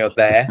tick when you're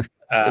there.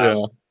 I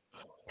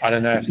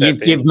don't know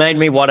if you've made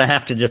me want to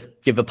have to just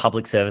give a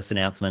public service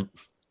announcement,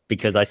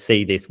 because I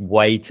see this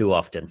way too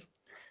often.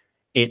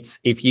 It's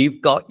if you've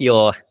got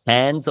your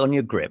hands on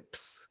your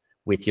grips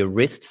with your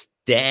wrists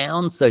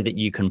down so that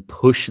you can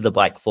push the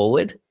bike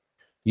forward,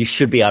 you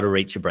should be able to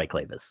reach your brake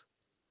levers.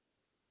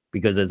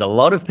 Because there's a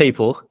lot of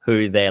people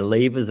who their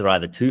levers are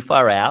either too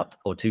far out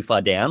or too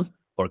far down,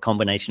 or a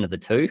combination of the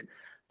two,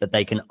 that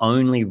they can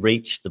only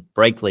reach the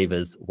brake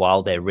levers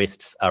while their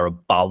wrists are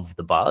above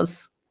the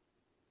bars.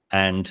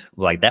 And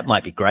like that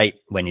might be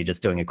great when you're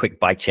just doing a quick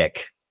bike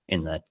check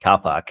in the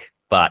car park.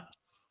 But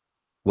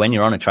when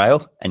you're on a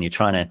trail and you're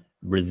trying to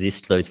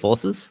resist those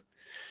forces,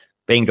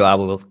 being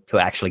able to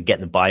actually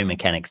get the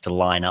biomechanics to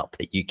line up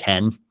that you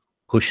can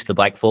push the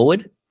bike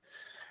forward.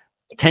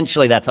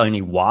 Potentially that's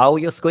only while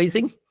you're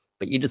squeezing,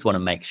 but you just want to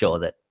make sure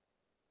that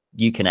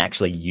you can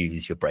actually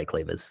use your brake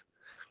levers.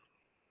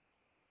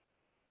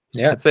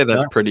 Yeah, I'd say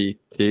that's pretty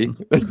key.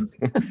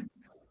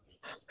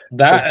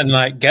 That and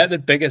like get the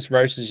biggest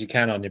rotors you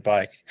can on your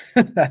bike.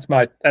 that's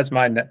my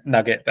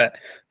nugget, but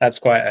that's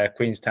quite a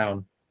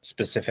Queenstown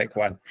specific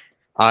one.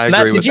 I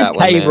Matt, agree with that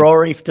one. Did you pay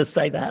Rory to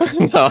say that?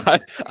 No,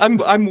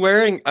 I'm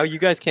wearing. Oh, you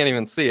guys can't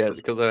even see it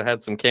because I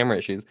had some camera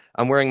issues.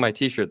 I'm wearing my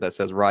T-shirt that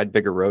says "Ride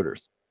Bigger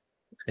Rotors."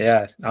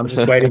 Yeah, I'm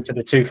just waiting for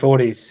the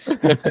 240s.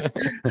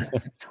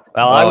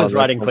 Well, I was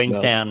riding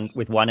Queenstown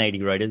with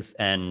 180 rotors,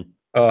 and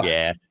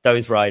yeah,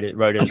 those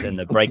rotors and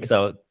the brakes,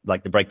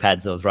 like the brake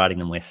pads I was riding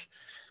them with,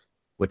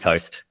 were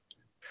toast.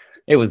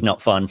 It was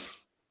not fun.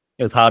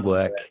 It was hard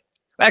work.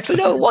 Actually,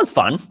 no, it was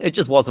fun. It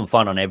just wasn't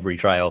fun on every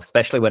trail,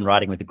 especially when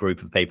riding with a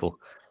group of people.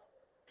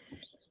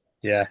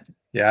 Yeah,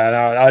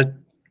 no,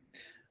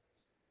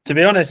 to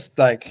be honest,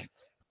 like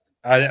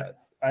I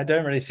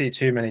don't really see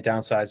too many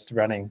downsides to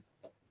running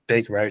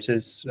big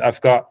rotors.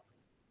 I've got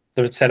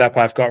the setup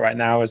I've got right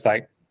now is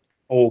like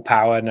all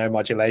power, no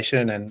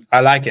modulation, and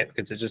I like it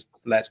because it just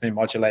lets me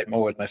modulate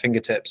more with my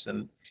fingertips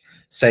and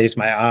saves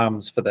my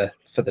arms for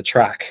the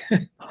track.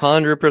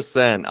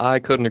 100%. I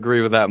couldn't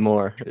agree with that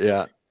more.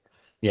 Yeah.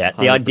 Yeah,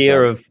 the 100%.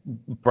 Idea of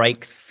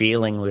brakes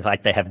feeling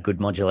like they have good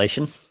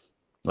modulation,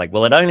 like,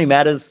 well, it only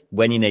matters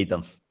when you need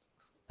them.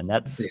 And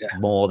that's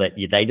more that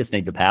they just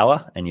need the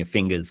power and your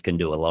fingers can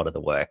do a lot of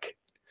the work.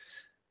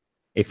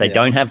 If they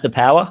don't have the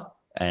power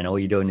and all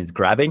you're doing is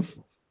grabbing,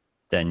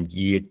 then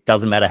it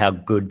doesn't matter how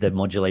good the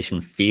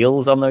modulation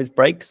feels on those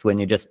brakes when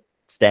you're just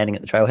standing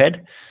at the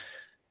trailhead,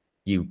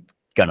 you're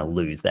going to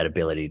lose that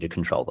ability to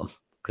control them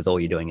because all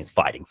you're doing is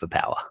fighting for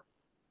power.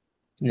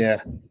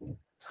 Yeah.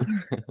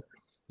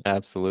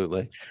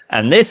 Absolutely.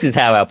 And this is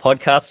how our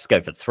podcasts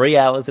go for 3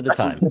 hours at a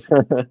time.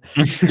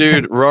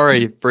 Dude,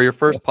 Rory, for your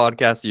first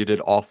podcast, you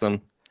did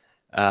awesome.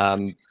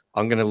 I'm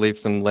going to leave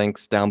some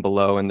links down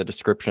below in the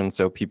description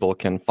so people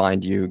can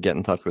find you, get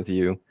in touch with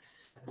you.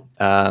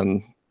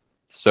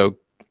 So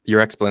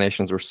your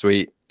explanations were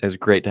sweet. It was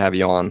great to have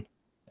you on.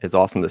 It's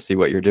awesome to see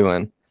what you're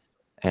doing.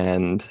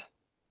 And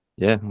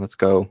yeah, let's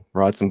go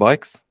ride some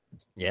bikes.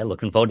 Yeah,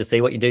 looking forward to see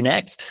what you do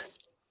next.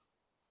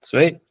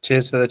 Sweet.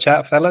 Cheers for the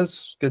chat,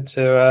 fellas. Good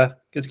to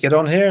get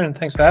on here, and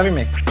thanks for having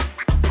me.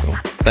 Cool.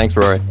 Thanks,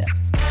 Rory.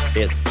 Yeah.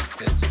 Cheers.